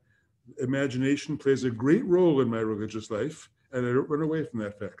that imagination plays a great role in my religious life, and I don't run away from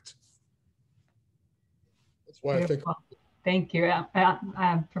that fact. That's why I think. Thank you.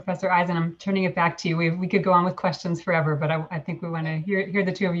 Professor Eisen, I'm turning it back to you. We could go on with questions forever, but I think we want to hear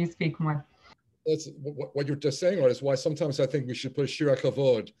the two of you speak more. That's what you're just saying, is why sometimes I think we should put Shira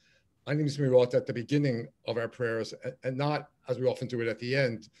Kavod, Anim Zmirot, at the beginning of our prayers, and not, as we often do it, at the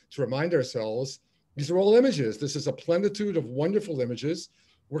end, to remind ourselves, these are all images. This is a plenitude of wonderful images.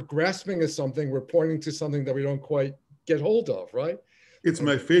 We're grasping at something, we're pointing to something that we don't quite get hold of, right? It's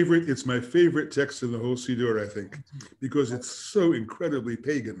my favorite. It's my favorite text in the whole Siddur, I think, because it's so incredibly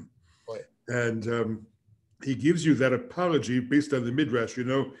pagan. Right. And he gives you that apology based on the midrash. You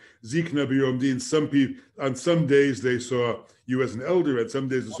know, Zikna b'yomdin. Some people on some days they saw you as an elder, and some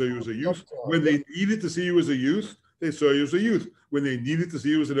days they saw you as a youth. When they needed to see you as a youth, they saw you as a youth. When they needed to see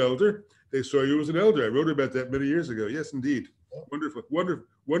you as an elder, they saw you as an elder. I wrote about that many years ago. Yes, indeed. Wonderful, wonderful,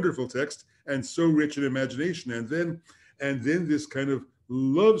 wonderful text, and so rich in imagination. And then this kind of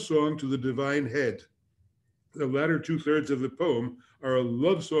love song to the divine head. The latter 2/3 of the poem are a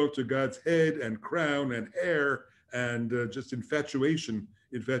love song to God's head and crown and hair, and just infatuation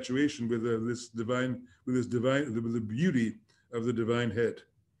with the beauty of the divine head.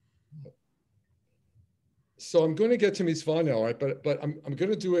 So I'm going to get to mitzvah now, right? But I'm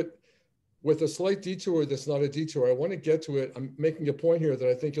going to do it with a slight detour that's not a detour. I want to get to it. I'm making a point here that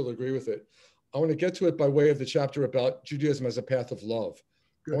I think you'll agree with it. I want to get to it by way of the chapter about Judaism as a path of love.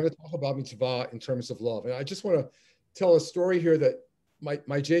 Good. I want to talk about mitzvah in terms of love. And I just want to tell a story here that my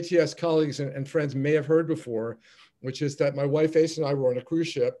JTS colleagues and friends may have heard before, which is that my wife Eisen and I were on a cruise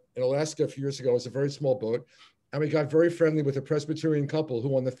ship in Alaska a few years ago. It was a very small boat. And we got very friendly with a Presbyterian couple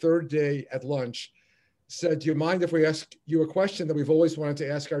who on the third day at lunch said, do you mind if we ask you a question that we've always wanted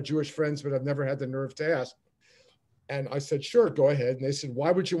to ask our Jewish friends, but I've never had the nerve to ask? And I said, sure, go ahead. And they said,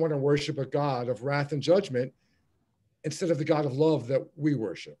 why would you want to worship a God of wrath and judgment instead of the God of love that we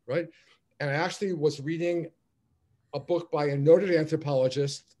worship, right? And I actually was reading a book by a noted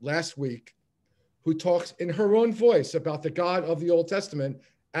anthropologist last week who talks in her own voice about the God of the Old Testament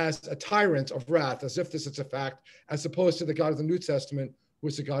as a tyrant of wrath, as if this is a fact, as opposed to the God of the New Testament, who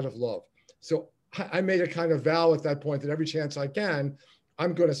is a God of love. So I made a kind of vow at that point that every chance I can,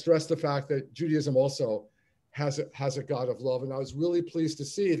 I'm going to stress the fact that Judaism also has a God of love. And I was really pleased to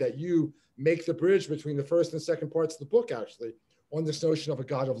see that you make the bridge between the first and second parts of the book, actually, on this notion of a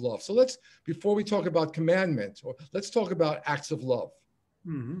God of love. So before we talk about commandment, let's talk about acts of love.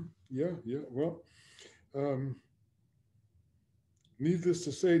 Mm-hmm. Yeah. Well, needless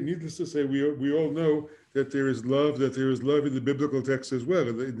to say, we all know that there is love in the biblical text as well,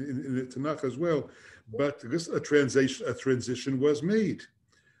 in the Tanakh as well. But a transition was made.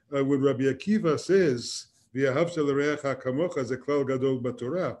 When Rabbi Akiva says,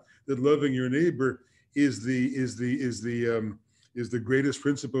 that loving your neighbor is the greatest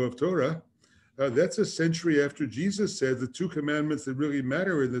principle of Torah. That's a century after Jesus said the two commandments that really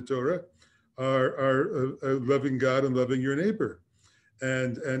matter in the Torah are loving God and loving your neighbor.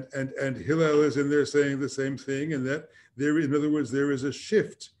 And Hillel is in there saying the same thing, and that in other words, there is a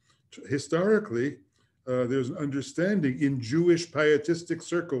shift. Historically, there's an understanding in Jewish pietistic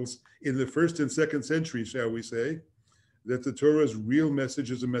circles in the 1st and 2nd century, shall we say, that the Torah's real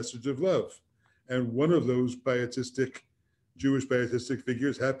message is a message of love. And one of those Jewish pietistic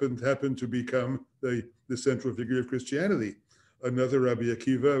figures happened to become the central figure of Christianity. Another, Rabbi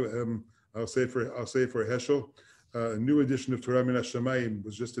Akiva, I'll say for Heschel, a new edition of Torah Min HaShamayim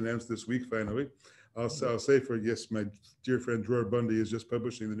was just announced this week, finally. I'll say for, yes, my dear friend Dror Bundy is just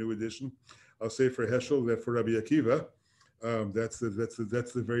publishing the new edition. I'll say for Heschel that for Rabbi Akiva, that's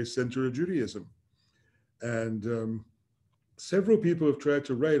the very center of Judaism. And several people have tried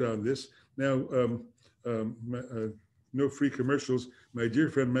to write on this. Now, no free commercials. My dear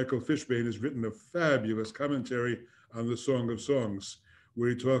friend Michael Fishbane has written a fabulous commentary on the Song of Songs, where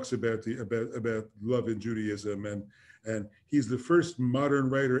he talks about love in Judaism, and he's the first modern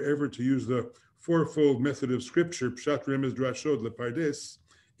writer ever to use the fourfold method of scripture, Pshat, Remez, Drashot, Lepardes,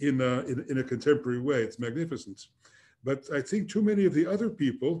 in a contemporary way. It's magnificent. But I think too many of the other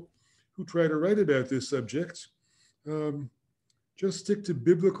people who try to write about this subject just stick to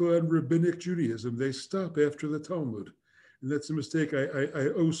biblical and rabbinic Judaism. They stop after the Talmud. And that's a mistake. I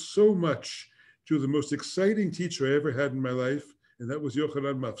owe so much to the most exciting teacher I ever had in my life, and that was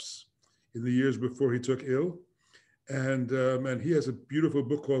Yochanan Mufs in the years before he took ill. And he has a beautiful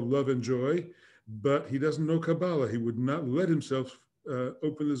book called Love and Joy, but he doesn't know Kabbalah. He would not let himself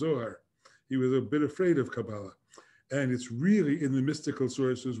open the Zohar. He was a bit afraid of Kabbalah. And it's really in the mystical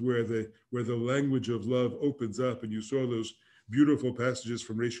sources where the language of love opens up, and you saw those beautiful passages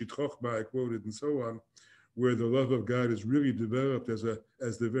from Reshit Chochmah I quoted and so on, where the love of God is really developed as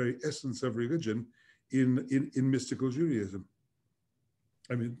the very essence of religion in mystical Judaism.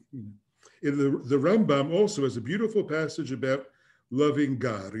 I mean, in the Rambam also has a beautiful passage about loving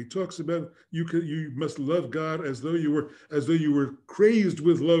God. He talks about you must love God as though you were crazed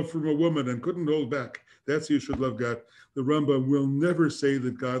with love from a woman and couldn't hold back. That's how you should love God. The Rambam will never say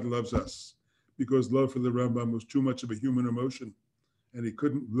that God loves us, because love for the Rambam was too much of a human emotion, and he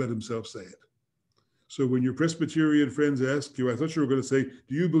couldn't let himself say it. So when your Presbyterian friends ask you, I thought you were going to say,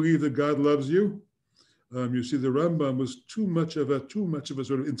 do you believe that God loves you? You see, the Rambam was too much of a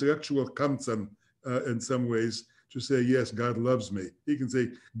sort of intellectual kamtzan in some ways to say, yes, God loves me. He can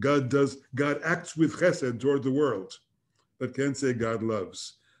say God acts with chesed toward the world, but can't say God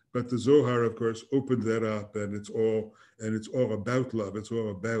loves. But the Zohar, of course, opened that up, and it's all about love. It's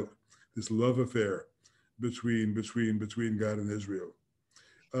all about this love affair between God and Israel.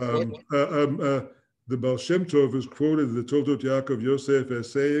 The Baal Shem Tov is quoted in the Toldot Yaakov Yosef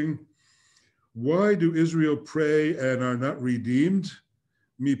as saying, why do Israel pray and are not redeemed?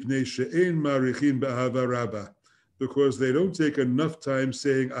 Mipnei she'ein marichin ba'ahava rabbah. Because they don't take enough time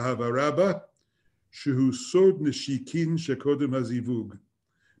saying ahava rabbah, shehu sod neshikin shekodem hazivug.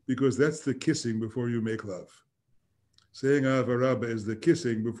 Because that's the kissing before you make love. Saying ahava rabbah is the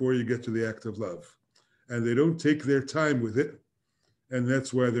kissing before you get to the act of love. And they don't take their time with it, and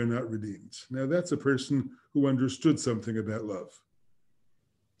that's why they're not redeemed. Now that's a person who understood something about love.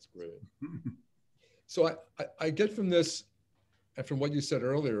 That's great. So I get from this, and from what you said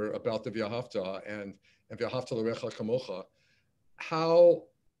earlier about the V'ahavta and V'ahavta l'recha kamocha, how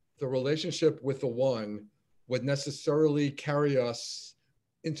the relationship with the one would necessarily carry us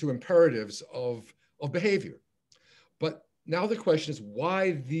into imperatives of behavior. But now the question is,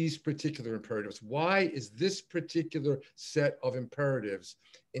 why these particular imperatives? Why is this particular set of imperatives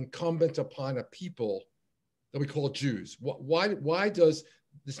incumbent upon a people that we call Jews? Why does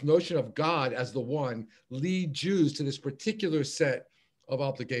this notion of God as the one lead Jews to this particular set of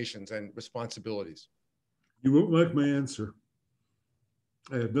obligations and responsibilities? You won't like my answer.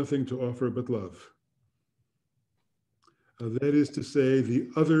 I have nothing to offer but love. That is to say, the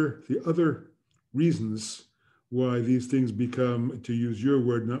other reasons why these things become, to use your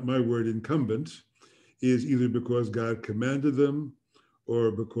word, not my word, incumbent, is either because God commanded them,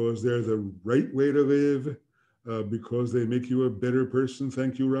 or because they're the right way to live, because they make you a better person,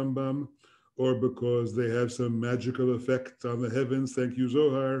 thank you, Rambam, or because they have some magical effect on the heavens, thank you,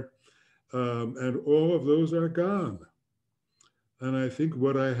 Zohar, and all of those are gone. And I think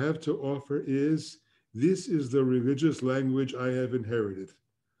what I have to offer is, this is the religious language I have inherited.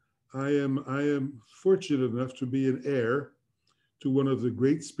 I am fortunate enough to be an heir to one of the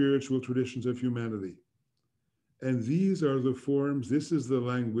great spiritual traditions of humanity. And these are the forms, this is the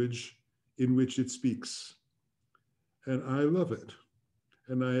language in which it speaks. And I love it.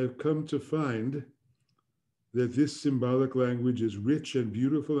 And I have come to find that this symbolic language is rich and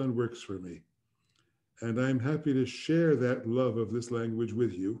beautiful and works for me. And I'm happy to share that love of this language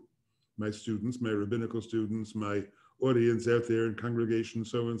with you, my students, my rabbinical students, my audience out there in congregation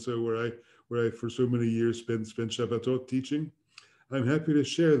so-and-so, where I for so many years spent Shabbatot teaching. I'm happy to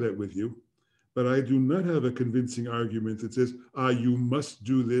share that with you, but I do not have a convincing argument that says, you must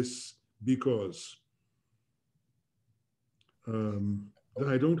do this because.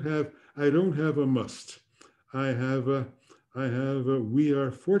 I don't have a must. We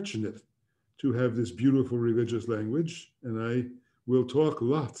are fortunate to have this beautiful religious language, and I will talk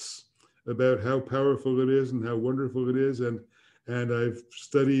lots about how powerful it is and how wonderful it is. And I've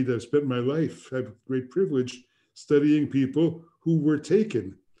spent my life, I have great privilege, studying people who were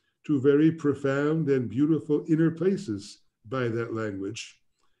taken to very profound and beautiful inner places by that language.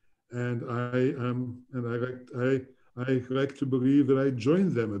 And I like to believe that I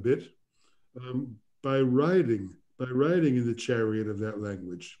joined them a bit by riding in the chariot of that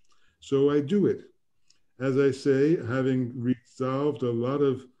language. So I do it. As I say, having resolved a lot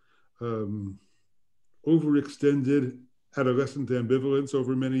of overextended adolescent ambivalence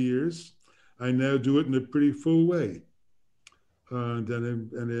over many years, I now do it in a pretty full way. And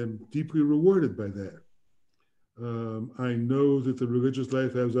I'm deeply rewarded by that. I know that the religious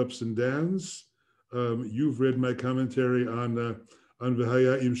life has ups and downs. You've read my commentary on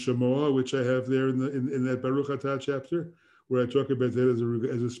V'haya im Shamoah, which I have there in that Baruch Atah chapter, where I talk about that as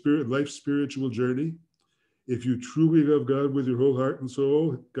a life spiritual journey. If you truly love God with your whole heart and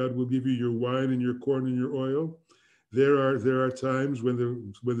soul, God will give you your wine and your corn and your oil. There are times when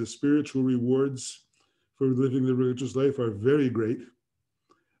the spiritual rewards for living the religious life are very great.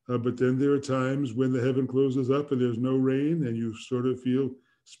 But then there are times when the heaven closes up and there's no rain and you sort of feel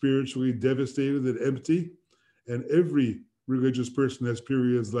spiritually devastated and empty. And every religious person has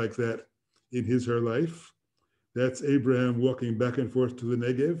periods like that in his or her life. That's Abraham walking back and forth to the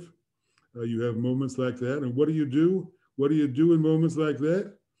Negev. You have moments like that. And what do you do? What do you do in moments like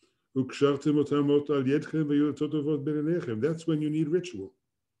that? That's when you need ritual.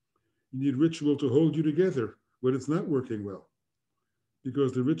 You need ritual to hold you together when it's not working well,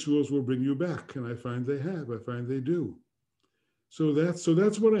 because the rituals will bring you back. And I find they do. So that's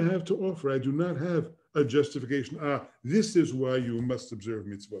what I have to offer. I do not have a justification. This is why you must observe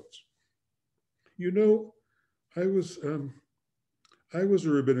mitzvot. You know, I was a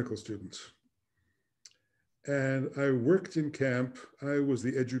rabbinical student, and I worked in camp. I was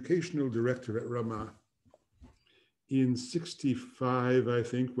the educational director at Ramah in '65, I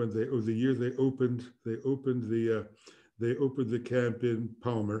think, when the year they opened the camp in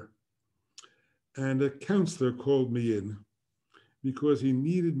Palmer, and a counselor called me in because he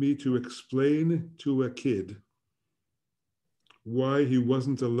needed me to explain to a kid why he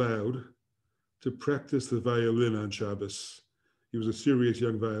wasn't allowed to practice the violin on Shabbos. He was a serious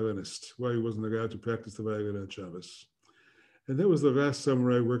young violinist, why he wasn't allowed to practice the violin on Shabbos. And that was the last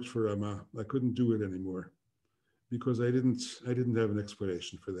summer I worked for Ramah. I couldn't do it anymore because I didn't have an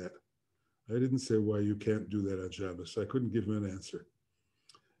explanation for that. I didn't say why you can't do that on Shabbos. I couldn't give him an answer.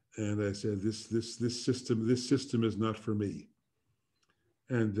 And I said, this system is not for me.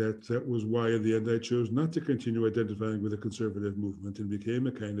 And that was why in the end I chose not to continue identifying with a conservative movement and became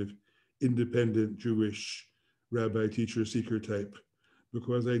a kind of independent Jewish rabbi, teacher, seeker type,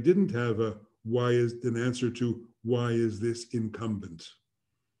 because I didn't have an answer to why is this incumbent.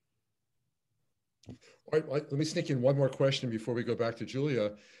 All right, let me sneak in one more question before we go back to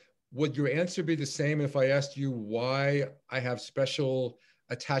Julia. Would your answer be the same if I asked you why I have special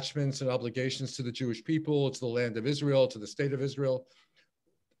attachments and obligations to the Jewish people, to the land of Israel, to the state of Israel,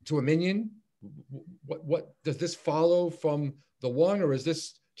 to a minyan? What does this follow from the one, or is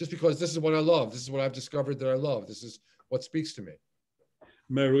this just because this is what I love? This is what I've discovered that I love. This is what speaks to me.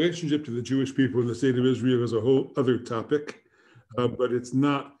 My relationship to the Jewish people in the state of Israel is a whole other topic, but it's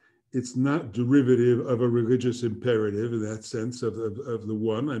not derivative of a religious imperative in that sense of the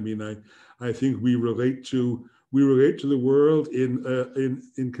one. I mean, I think we relate to the world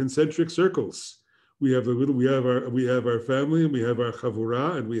in concentric circles. We have our family, and we have our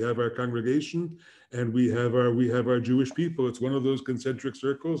chavurah, and we have our congregation, and we have our Jewish people. It's one of those concentric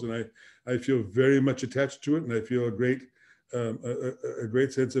circles, and I feel very much attached to it, and I feel a great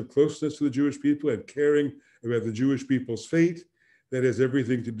sense of closeness to the Jewish people and caring about the Jewish people's fate. That has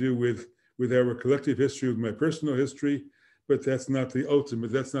everything to do with our collective history, with my personal history, but that's not the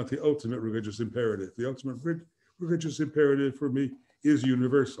ultimate religious imperative. The ultimate religious imperative for me is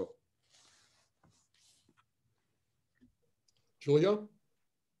universal. Julia?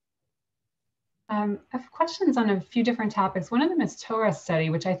 I have questions on a few different topics. One of them is Torah study,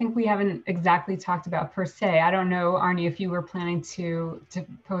 which I think we haven't exactly talked about per se. I don't know, Arnie, if you were planning to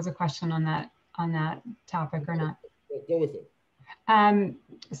pose a question on that topic or not. Go with it.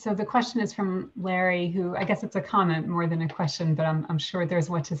 So the question is from Larry, who I guess it's a comment more than a question, but I'm sure there's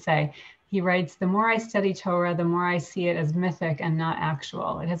what to say. He writes, the more I study Torah, the more I see it as mythic and not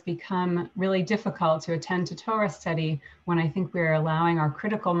actual. It has become really difficult to attend to Torah study when I think we're allowing our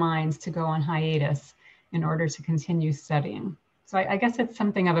critical minds to go on hiatus in order to continue studying. So I guess it's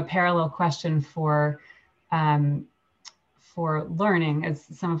something of a parallel question for learning, as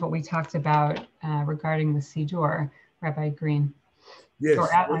some of what we talked about regarding the Siddur, Rabbi Green. Yes,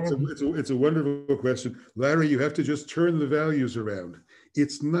 it's a wonderful question. Larry, you have to just turn the values around.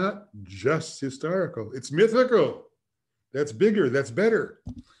 It's not just historical, it's mythical. That's bigger, that's better,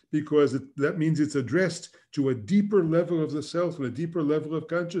 because that means it's addressed to a deeper level of the self and a deeper level of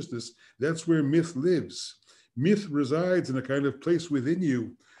consciousness. That's where myth lives. Myth resides in a kind of place within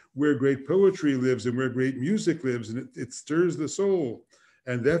you where great poetry lives and where great music lives, and it stirs the soul.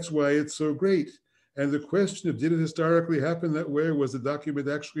 And that's why it's so great. And the question of did it historically happen that way, or was the document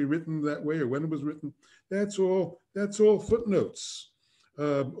actually written that way, or when it was written, that's all footnotes.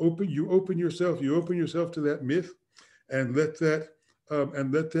 You open yourself to that myth, and let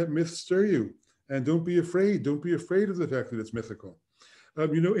that myth stir you. And don't be afraid of the fact that it's mythical.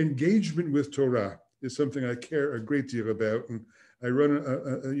 Engagement with Torah is something I care a great deal about, and I run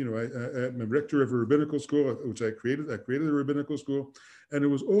I'm a rector of a rabbinical school, which I created. I created a rabbinical school, and it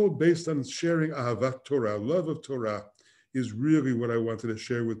was all based on sharing ahavat Torah. Love of Torah is really what I wanted to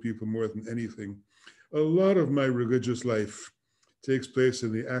share with people more than anything. A lot of my religious life takes place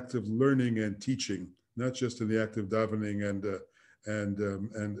in the act of learning and teaching, not just in the act of davening and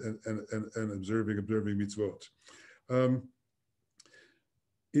observing mitzvot.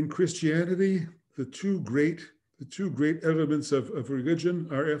 In Christianity, the two great elements of religion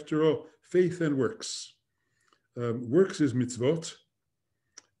are, after all, faith and works. Works is mitzvot,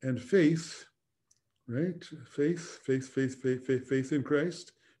 and faith, right? Faith in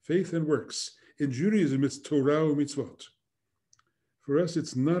Christ, faith and works. In Judaism, it's Torah or mitzvot. For us,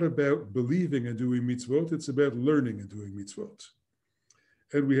 it's not about believing and doing mitzvot, it's about learning and doing mitzvot.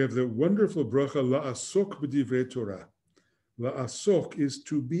 And we have the wonderful bracha, la'asok b'divrei Torah. La'asok is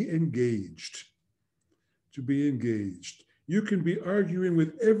to be engaged. to be engaged. You can be arguing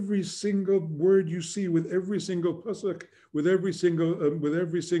with every single word you see, with every single pasuk, with every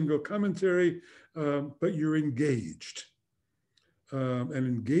single commentary, but you're engaged. And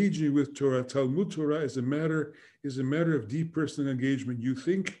engaging with Torah, Talmud Torah, is a matter of deep personal engagement. You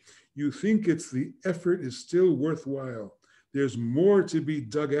think it's the effort is still worthwhile. There's more to be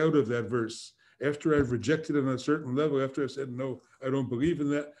dug out of that verse. After I've rejected it on a certain level, after I said, no, I don't believe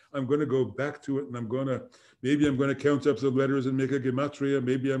in that, I'm going to go back to it, and maybe I'm going to count up the letters and make a gematria.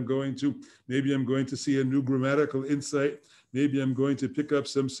 Maybe I'm going to see a new grammatical insight. Maybe I'm going to pick up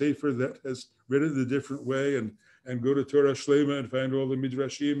some sefer that has read it in a different way, and go to Torah Shlema and find all the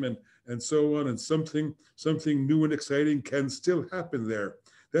midrashim and so on. And something new and exciting can still happen there.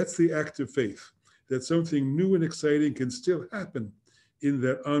 That's the act of faith, that something new and exciting can still happen in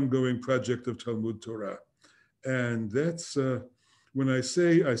that ongoing project of Talmud Torah. And that's when I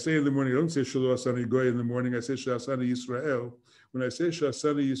say in the morning, I don't say Shelo Asani Goy in the morning, I say Shasani Yisrael. When I say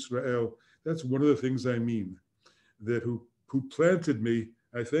Shasani Yisrael, that's one of the things I mean, that who planted me,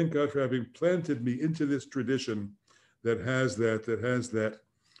 I thank God for having planted me into this tradition that has that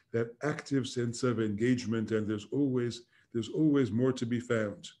active sense of engagement, and there's always more to be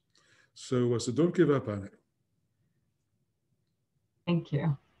found. So don't give up on it. Thank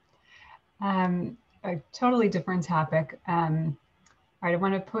you. A totally different topic. All right, I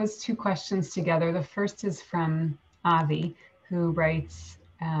want to pose two questions together. The first is from Avi, who writes,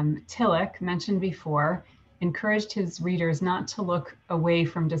 Tillich, mentioned before, encouraged his readers not to look away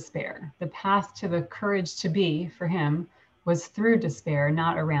from despair. The path to the courage to be, for him, was through despair,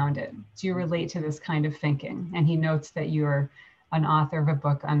 not around it. Do you relate to this kind of thinking? And he notes that you're an author of a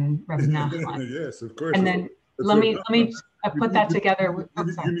book on Rabbi Nachman. Yes, of course. And then let me put that together.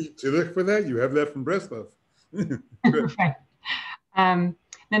 You need to look for that. You have that from Breslov. Right.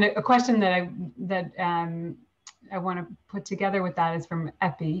 Then a question that I want to put together with that is from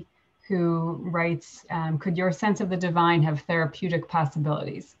Epi, who writes, could your sense of the divine have therapeutic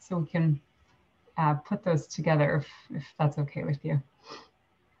possibilities? So we can put those together if that's okay with you.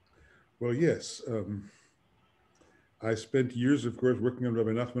 Well, yes. I spent years, of course, working on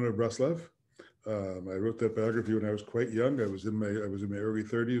Rabbi Nachman of Breslov. I wrote that biography when I was quite young. I was in my early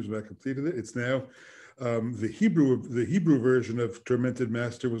 30s when I completed it. It's now the Hebrew version of Tormented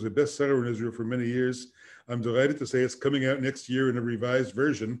Master was a bestseller in Israel for many years. I'm delighted to say it's coming out next year in a revised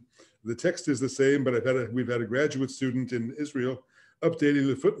version. The text is the same, but we've had a graduate student in Israel updating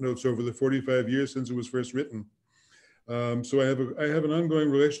the footnotes over the 45 years since it was first written. So I have an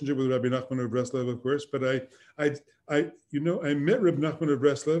ongoing relationship with Rabbi Nachman of Breslov, of course. But I met Rabbi Nachman of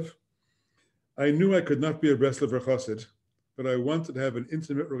Breslov. I knew I could not be a Breslover Chassid, but I wanted to have an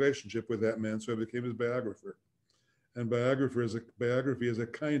intimate relationship with that man, so I became his biographer. And biography is a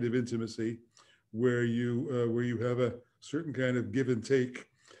kind of intimacy where you have a certain kind of give and take.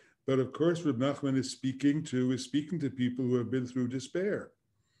 But of course, Reb Nachman is speaking to people who have been through despair.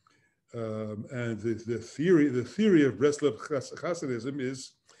 And the theory of Breslov Hasidism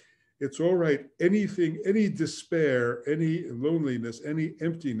is, it's all right, any despair, any loneliness, any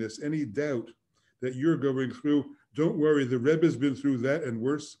emptiness, any doubt that you're going through, don't worry, the Rebbe's been through that and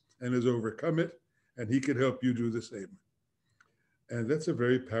worse and has overcome it, and he can help you do the same. And that's a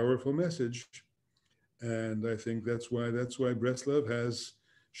very powerful message. And I think that's why Breslov has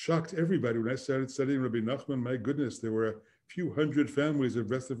shocked everybody. When I started studying Rabbi Nachman, my goodness, there were a few hundred families of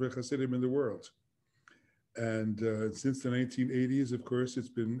Breslover Hasidim in the world. And since the 1980s, of course, it's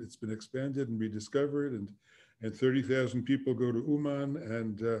been expanded and rediscovered, and 30,000 people go to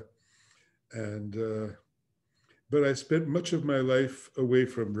Uman, but I spent much of my life away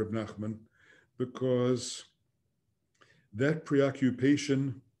from Reb Nachman because that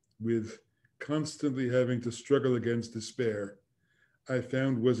preoccupation with constantly having to struggle against despair, I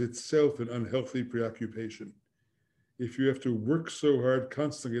found was itself an unhealthy preoccupation. If you have to work so hard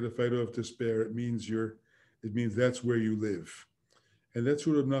constantly to fight off despair, it means that's where you live. And that's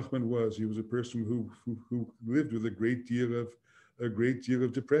who Reb Nachman was. He was a person who lived with a great deal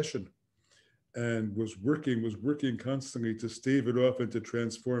of depression, and was working constantly to stave it off and to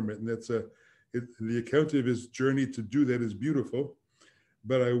transform it. And the account of his journey to do that is beautiful.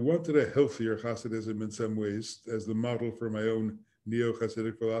 But I wanted a healthier Hasidism in some ways as the model for my own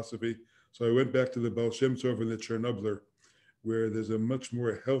Neo-Hasidic philosophy. So I went back to the Baal Shem Tov and the Chernobler, where there's a much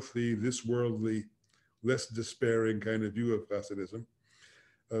more healthy, this worldly, less despairing kind of view of Hasidism.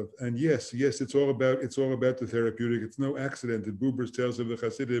 And yes, it's all about the therapeutic. It's no accident that Buber's Tales of the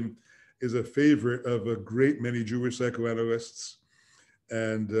Hasidim is a favorite of a great many Jewish psychoanalysts,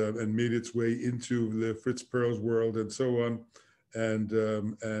 and made its way into the Fritz Perls world and so on. And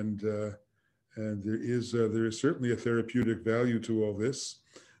And there is certainly a therapeutic value to all this,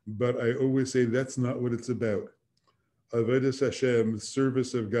 but I always say that's not what it's about. Avodas Hashem,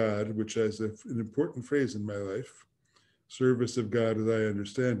 service of God, which is an important phrase in my life, service of God as I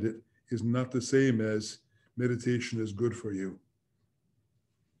understand it, is not the same as meditation is good for you.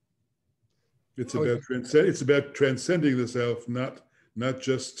 It's about transcending the self, not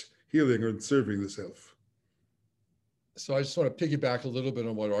just healing or serving the self. So I just want to piggyback a little bit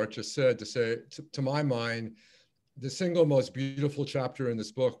on what Art just said to say, to my mind, the single most beautiful chapter in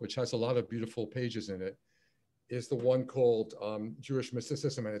this book, which has a lot of beautiful pages in it, is the one called Jewish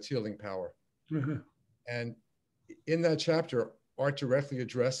Mysticism and Its Healing Power. Mm-hmm. And in that chapter, Art directly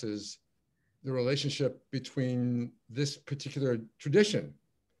addresses the relationship between this particular tradition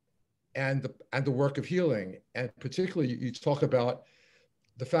and the work of healing. And particularly, you talk about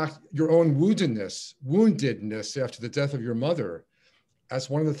the fact your own woundedness after the death of your mother as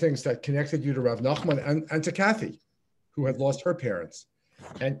one of the things that connected you to Rav Nachman and to Kathy, who had lost her parents.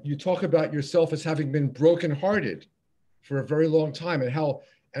 And you talk about yourself as having been brokenhearted for a very long time, and how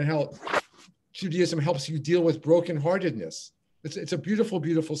Judaism helps you deal with brokenheartedness. It's a beautiful,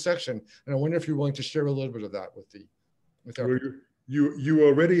 beautiful section. And I wonder if you're willing to share a little bit of that with our. You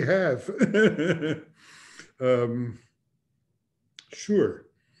already have. Sure.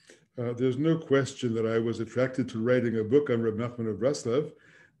 There's no question that I was attracted to writing a book on Reb Nachman of Breslov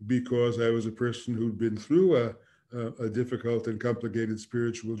because I was a person who'd been through a difficult and complicated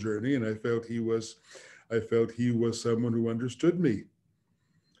spiritual journey, and I felt he was someone who understood me.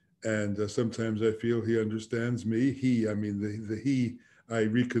 And sometimes I feel he understands me. The he I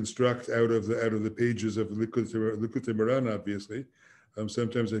reconstruct out of the pages of Likutei Moharan, obviously.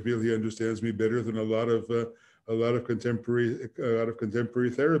 Sometimes I feel he understands me better than a lot of contemporary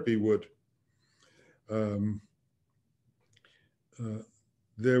therapy would.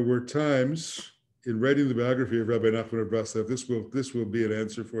 There were times in writing the biography of Rabbi Nachman of Breslov. This will be an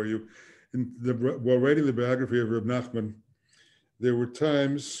answer for you. While writing the biography of Reb Nachman, there were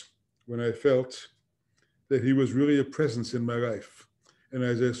times when I felt that he was really a presence in my life. And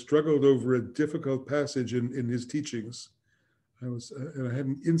as I struggled over a difficult passage in his teachings, I had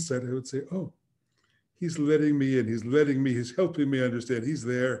an insight. I would say, oh, he's letting me in. He's helping me understand. He's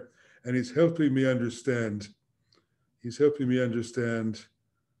there, and he's helping me understand. He's helping me understand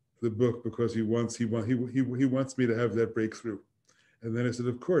the book because he wants me to have that breakthrough. And then I said,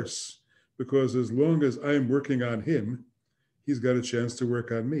 of course, because as long as I'm working on him, he's got a chance to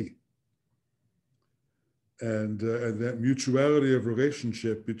work on me. And that mutuality of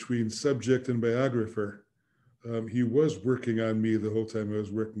relationship between subject and biographer, he was working on me the whole time I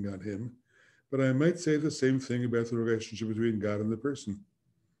was working on him. But I might say the same thing about the relationship between God and the person.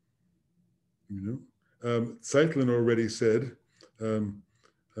 Zeitlin already said,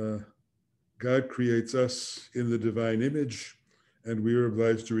 God creates us in the divine image, and we are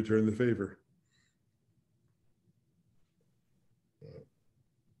obliged to return the favor.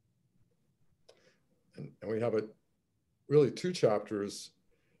 And we have really two chapters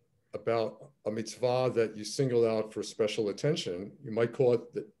about a mitzvah that you single out for special attention. You might call it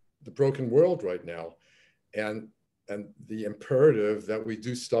the broken world right now, and the imperative that we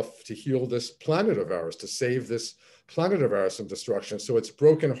do stuff to heal this planet of ours, to save this planet of ours from destruction. So it's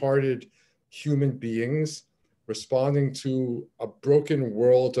broken-hearted human beings responding to a broken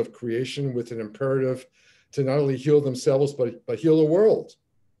world of creation with an imperative to not only heal themselves but heal the world.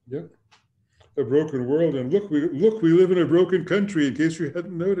 Yeah. A broken world, and look, we live in a broken country. In case you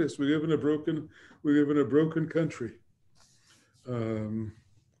hadn't noticed, we live in a broken country.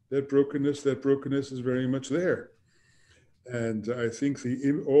 That brokenness is very much there, and I think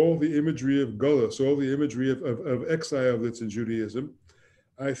all the imagery of Gullus, all the imagery of exile that's in Judaism,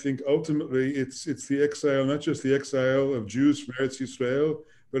 I think ultimately it's the exile, not just the exile of Jews from Eretz Yisrael,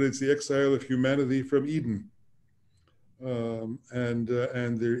 but it's the exile of humanity from Eden. And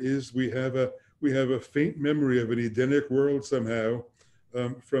we have a faint memory of an Edenic world somehow,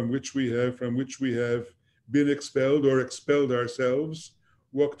 from which we have been expelled or expelled ourselves,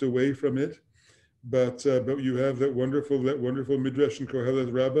 walked away from it. But you have that wonderful midrash in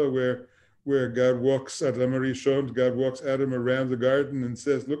Kohelet Rabbah where God walks Adam Arishon, God walks Adam around the garden and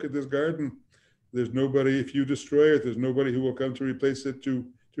says, "Look at this garden. There's nobody. If you destroy it, there's nobody who will come to replace it to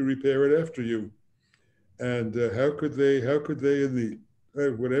repair it after you." And how could they in the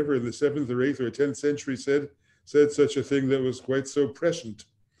in the 7th or 8th or 10th century said such a thing that was quite so prescient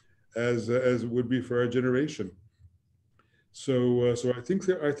as it would be for our generation? So I think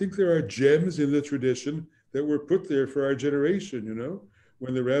there are gems in the tradition that were put there for our generation.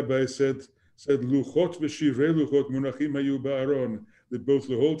 When the rabbi said luchot v'shivrei luchot munachim hayu ba'aron, that both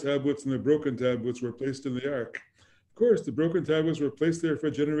the whole tablets and the broken tablets were placed in the ark. Of course, the broken tablets were placed there for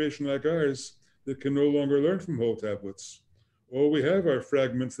a generation like ours that can no longer learn from whole tablets. All we have are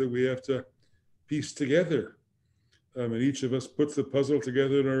fragments that we have to piece together. And each of us puts the puzzle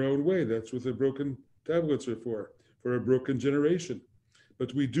together in our own way. That's what the broken tablets are for a broken generation.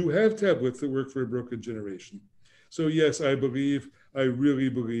 But we do have tablets that work for a broken generation. So yes, I really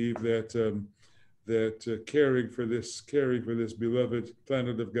believe that caring for this beloved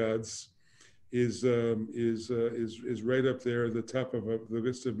planet of God's is right up there at the top of the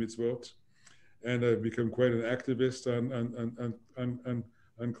list of mitzvot. And I've become quite an activist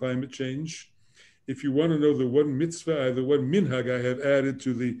on climate change. If you want to know the one mitzvah, the one minhag I have added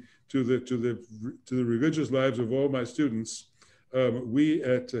to the religious lives of all my students, we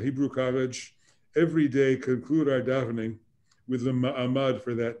at Hebrew College every day conclude our davening with the ma'amad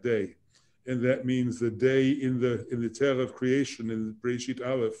for that day, and that means the day in the tale of creation in Bereshit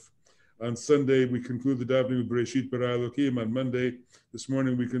Aleph. On Sunday we conclude the davening with Bereshit bara Elokim. On Monday, this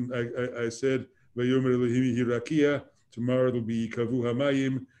morning I said Vayomer Elohim Hirakia. Tomorrow it'll be Kavu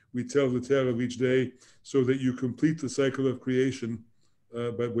Hamayim. We tell the tale of each day so that you complete the cycle of creation,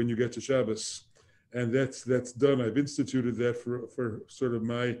 but when you get to Shabbos. And that's done. I've instituted that for sort of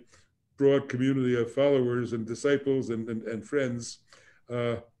my broad community of followers and disciples and friends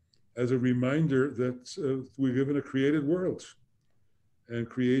as a reminder that we live in a created world. And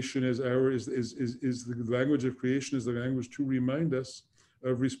creation is the language of creation is the language to remind us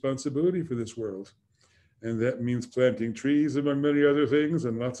of responsibility for this world. And that means planting trees, among many other things,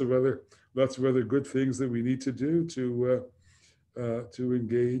 and lots of other good things that we need to do to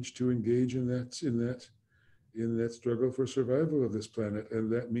engage in that struggle for survival of this planet.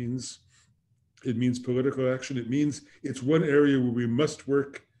 And that means political action. It's one area where we must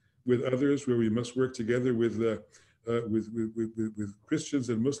work with others, where we must work together with Christians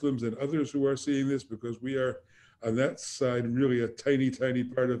and Muslims and others who are seeing this, because we are on that side really a tiny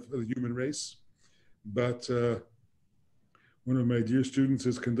part of the human race. But one of my dear students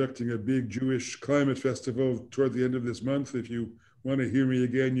is conducting a big Jewish climate festival toward the end of this month. If you want to hear me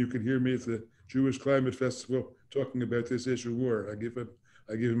again, you can hear me at the Jewish Climate Festival talking about this issue more. I give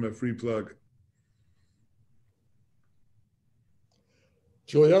him a free plug.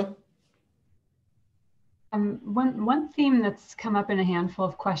 Julia? One theme that's come up in a handful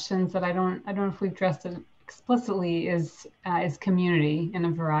of questions that I don't know if we've addressed it explicitly is community in a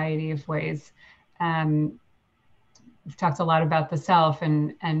variety of ways. We've talked a lot about the self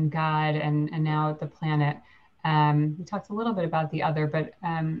and God and now the planet. We talked a little bit about the other, but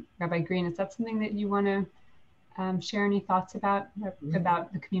Rabbi Green, is that something that you want to share any thoughts about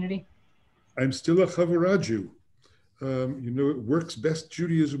the community? I'm still a Chavurah Jew. It works best.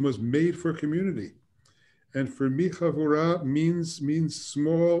 Judaism was made for community. And for me, Chavurah means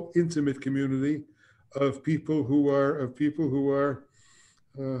small, intimate community of people who are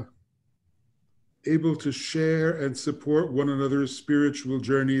able to share and support one another's spiritual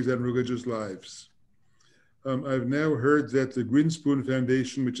journeys and religious lives. I've now heard that the Grinspoon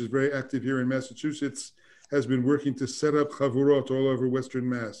Foundation, which is very active here in Massachusetts, has been working to set up Chavurot all over Western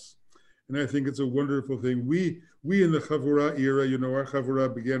Mass. And I think it's a wonderful thing. We in the Chavurah era, our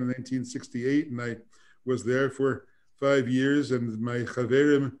Chavurah began in 1968, and I was there for 5 years, and my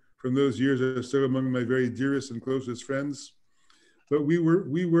Chaverim from those years are still among my very dearest and closest friends. But we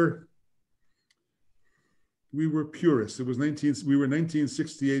were purists. We were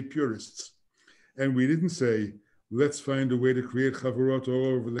 1968 purists. And we didn't say, let's find a way to create Chavurot all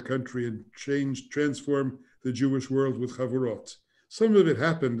over the country and transform the Jewish world with Chavurot. Some of it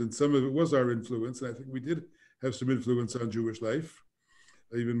happened and some of it was our influence. And I think we did have some influence on Jewish life.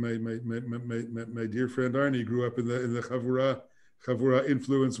 Even my dear friend Arnie grew up in the Chavurah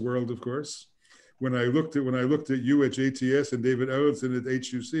influence world, of course. When I looked at you at JTS and David Ellenson at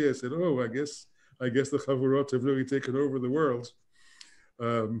HUC, I said, oh, I guess the Chavurot have really taken over the world.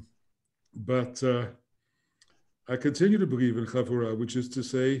 But I continue to believe in Chavurah, which is to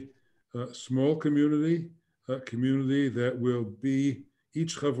say, small community, a community that will be,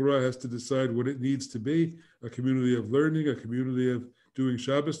 each Chavurah has to decide what it needs to be, a community of learning, a community of doing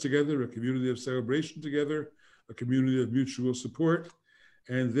Shabbos together, a community of celebration together, a community of mutual support,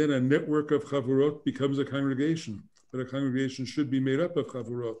 and then a network of Chavurot becomes a congregation. But a congregation should be made up of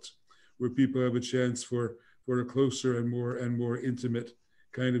Chavurot, where people have a chance for a closer and more intimate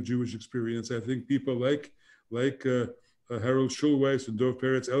kind of Jewish experience. I think people like Harold Schulweis and Dov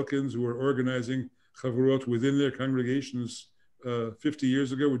Peretz Elkins, who are organizing Chavurot within their congregations 50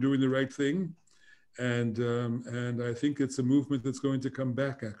 years ago, were doing the right thing. And I think it's a movement that's going to come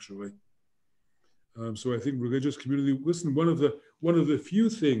back, actually. So I think religious community, listen, one of the few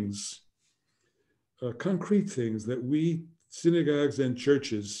things, concrete things that we synagogues and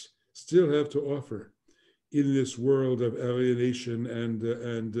churches still have to offer in this world of alienation and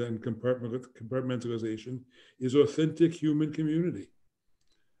compartmentalization is authentic human community.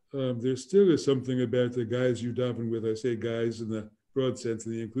 There still is something about the guys you daven with. I say guys in the broad sense,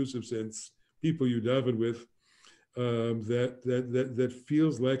 in the inclusive sense, people you daven with, that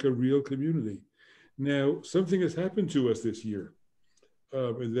feels like a real community. Now, something has happened to us this year,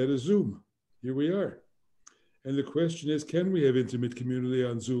 and that is Zoom. Here we are. And the question is, can we have intimate community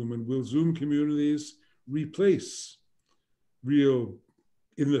on Zoom? And will Zoom communities replace real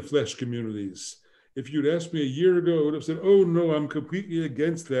in the flesh communities? If you'd asked me a year ago, I would have said, oh no, I'm completely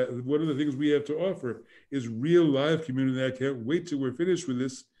against that. One of the things we have to offer is real live community. I can't wait till we're finished with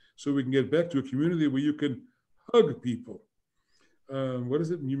this so we can get back to a community where you can hug people. What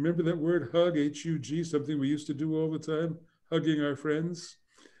is it? You remember that word, hug, H-U-G, something we used to do all the time, hugging our friends?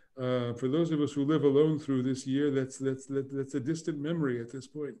 For those of us who live alone through this year, that's a distant memory at this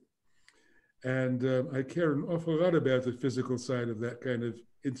point. And I care an awful lot about the physical side of that kind of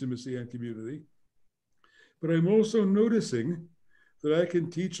intimacy and community. But I'm also noticing that I can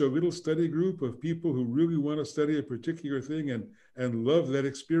teach a little study group of people who really want to study a particular thing and love that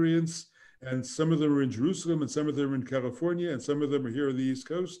experience. And some of them are in Jerusalem, and some of them are in California, and some of them are here on the East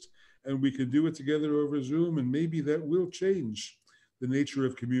Coast. And we can do it together over Zoom, and maybe that will change the nature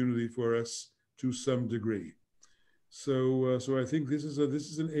of community for us to some degree. So I think this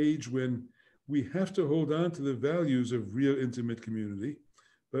is an age when we have to hold on to the values of real intimate community,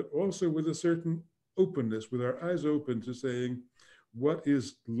 but also with a certain openness, with our eyes open to saying what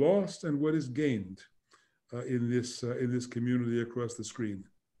is lost and what is gained in this community across the screen.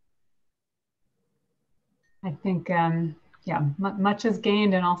 I think, yeah, much is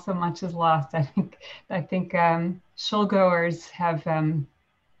gained and also much is lost. I think shul goers have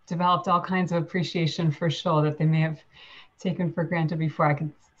developed all kinds of appreciation for shul that they may have taken for granted before. I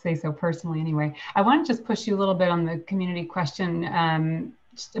could say so personally anyway. I want to just push you a little bit on the community question,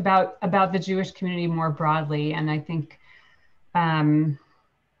 just about the Jewish community more broadly. And I think, you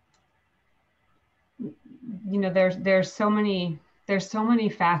know, there's so many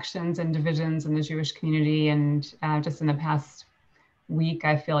factions and divisions in the Jewish community, and just in the past week,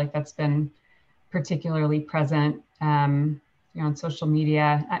 I feel like that's been particularly present, you know, on social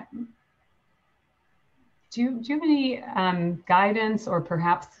media. Do you have any guidance or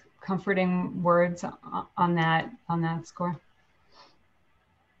perhaps comforting words on that score?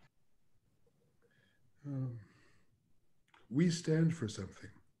 We stand for something.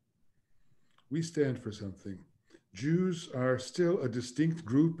 We stand for something. Jews are still a distinct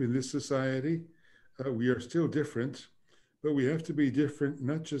group in this society. We are still different, but we have to be different,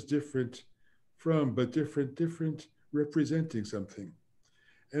 not just different from, but different representing something.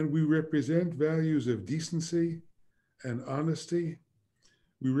 And we represent values of decency and honesty.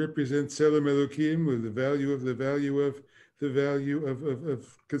 We represent Tselem Elokim with the value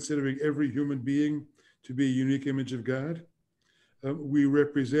of considering every human being to be a unique image of God. We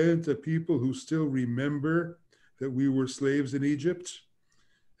represent a people who still remember that we were slaves in Egypt,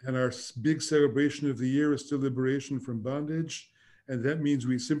 and our big celebration of the year is still liberation from bondage. And that means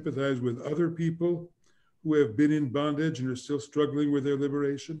we sympathize with other people who have been in bondage and are still struggling with their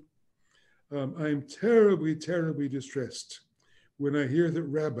liberation. I'm terribly, terribly distressed when I hear that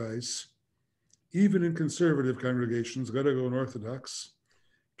rabbis, even in conservative congregations, Rabbinical and Orthodox,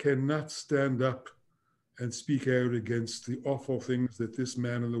 cannot stand up and speak out against the awful things that this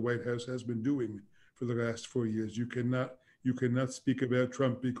man in the White House has been doing for the last 4 years. You cannot speak about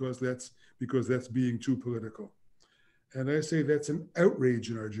Trump because that's being too political. And I say that's an outrage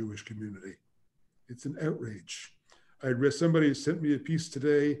in our Jewish community. It's an outrage. I read, somebody sent me a piece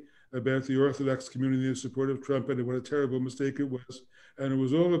today about the Orthodox community in support of Trump and what a terrible mistake it was. And it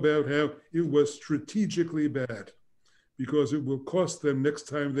was all about how it was strategically bad because it will cost them next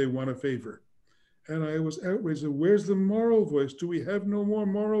time they want a favor. And I was outraged. Where's the moral voice? Do we have no more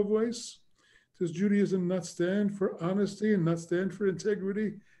moral voice? Does Judaism not stand for honesty and not stand for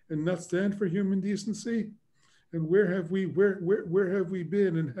integrity and not stand for human decency? And where have we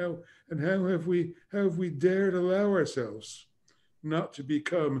been, and how have we dared allow ourselves not to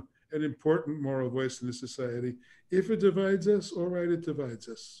become an important moral voice in this society? If it divides us, all right, it divides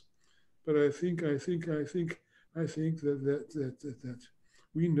us. But I think that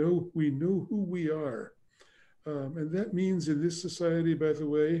we know who we are, and that means in this society, by the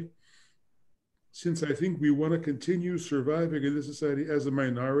way, since I think we want to continue surviving in this society as a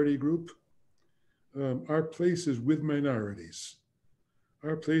minority group, our place is with minorities.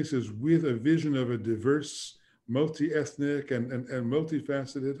 Our place is with a vision of a diverse, multi-ethnic and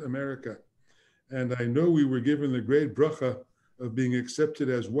multifaceted America. And I know we were given the great bracha of being accepted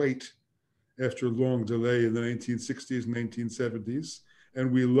as white after a long delay in the 1960s and 1970s.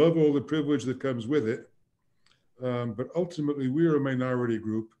 And we love all the privilege that comes with it. But ultimately, we are a minority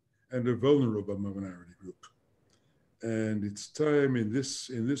group and a vulnerable minority group. And it's time in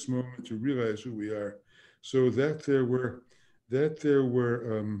this moment to realize who we are, so that there were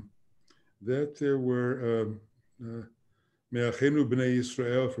Me'achenu B'nai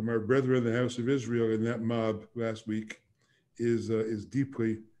Yisrael, from our brethren in the house of Israel, in that mob last week, is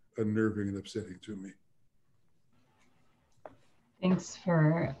deeply unnerving and upsetting to me. Thanks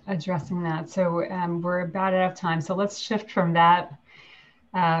for addressing that. So we're about out of time. So let's shift from that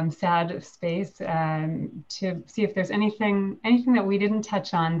sad space to see if there's anything that we didn't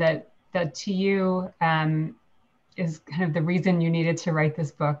touch on that to you is kind of the reason you needed to write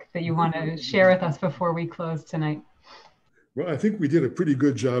this book, that you want to share with us before we close tonight. Well, I think we did a pretty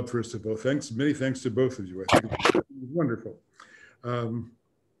good job, first of all. Many thanks to both of you. I think it was wonderful.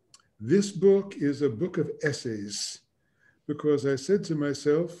 This book is a book of essays, because I said to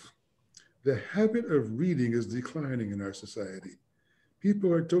myself, the habit of reading is declining in our society.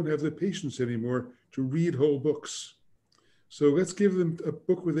 People don't have the patience anymore to read whole books. So let's give them a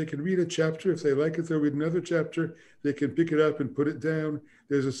book where they can read a chapter. If they like it, they'll read another chapter. They can pick it up and put it down.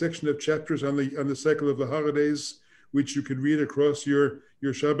 There's a section of chapters on the cycle of the holidays, which you can read across your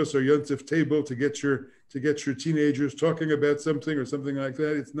Shabbos or Yom Tov table to get your teenagers talking about something or something like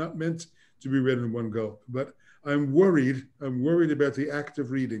that. It's not meant to be read in one gulp. But I'm worried about the act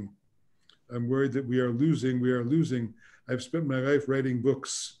of reading. I'm worried that we are losing. I've spent my life writing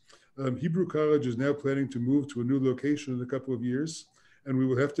books. Hebrew College is now planning to move to a new location in a couple of years, and we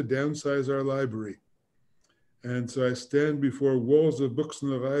will have to downsize our library. And so I stand before walls of books in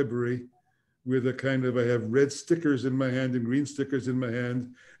the library with a kind of, I have red stickers in my hand and green stickers in my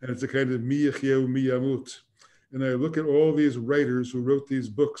hand, and it's a kind of mi yachya mi yamut. And I look at all these writers who wrote these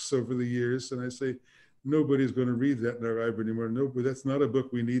books over the years, and I say, nobody's going to read that in our library anymore. No, but that's not a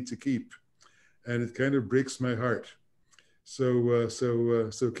book we need to keep. And it kind of breaks my heart. So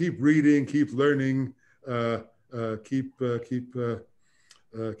keep reading, keep learning, keep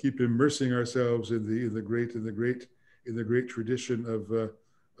immersing ourselves in the great tradition of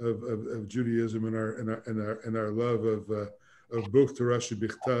Judaism and our love of both Torah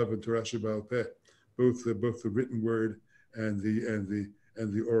shebichtav and Torah sheba'al peh, both the written word and the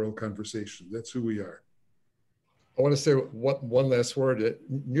oral conversation. That's who we are. I want to say one last word.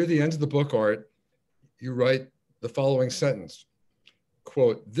 Near the end of the book, Art, you write the following sentence,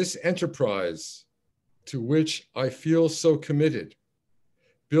 quote, "This enterprise to which I feel so committed,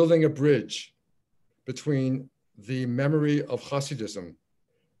 building a bridge between the memory of Hasidism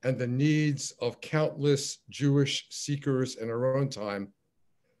and the needs of countless Jewish seekers in our own time,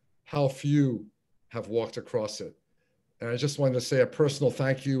 how few have walked across it." And I just wanted to say a personal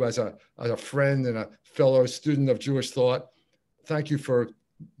thank you as a friend and a fellow student of Jewish thought. Thank you for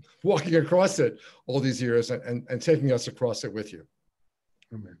walking across it all these years and taking us across it with you.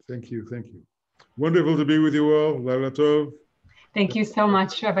 Amen. Thank you. Wonderful to be with you all. Laila Tov. Thank you so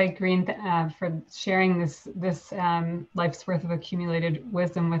much, Rabbi Green, for sharing this life's worth of accumulated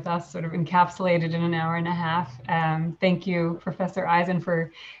wisdom with us, sort of encapsulated in an hour and a half. Thank you, Professor Eisen,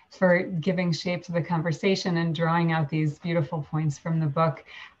 for giving shape to the conversation and drawing out these beautiful points from the book.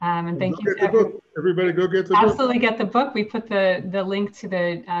 And thank you to everybody. Go get the book. Absolutely get the book. We put the link to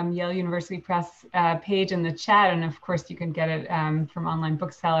the Yale University Press page in the chat, and of course you can get it from online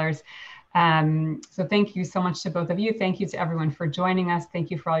booksellers. So thank you so much to both of you. Thank you to everyone for joining us.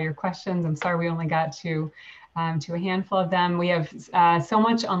 Thank you for all your questions. I'm sorry we only got to a handful of them. We have so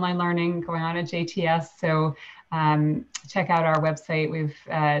much online learning going on at JTS. So check out our website. We've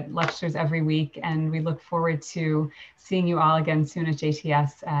lectures every week, and we look forward to seeing you all again soon at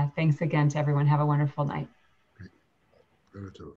JTS. Thanks again to everyone. Have a wonderful night. Great.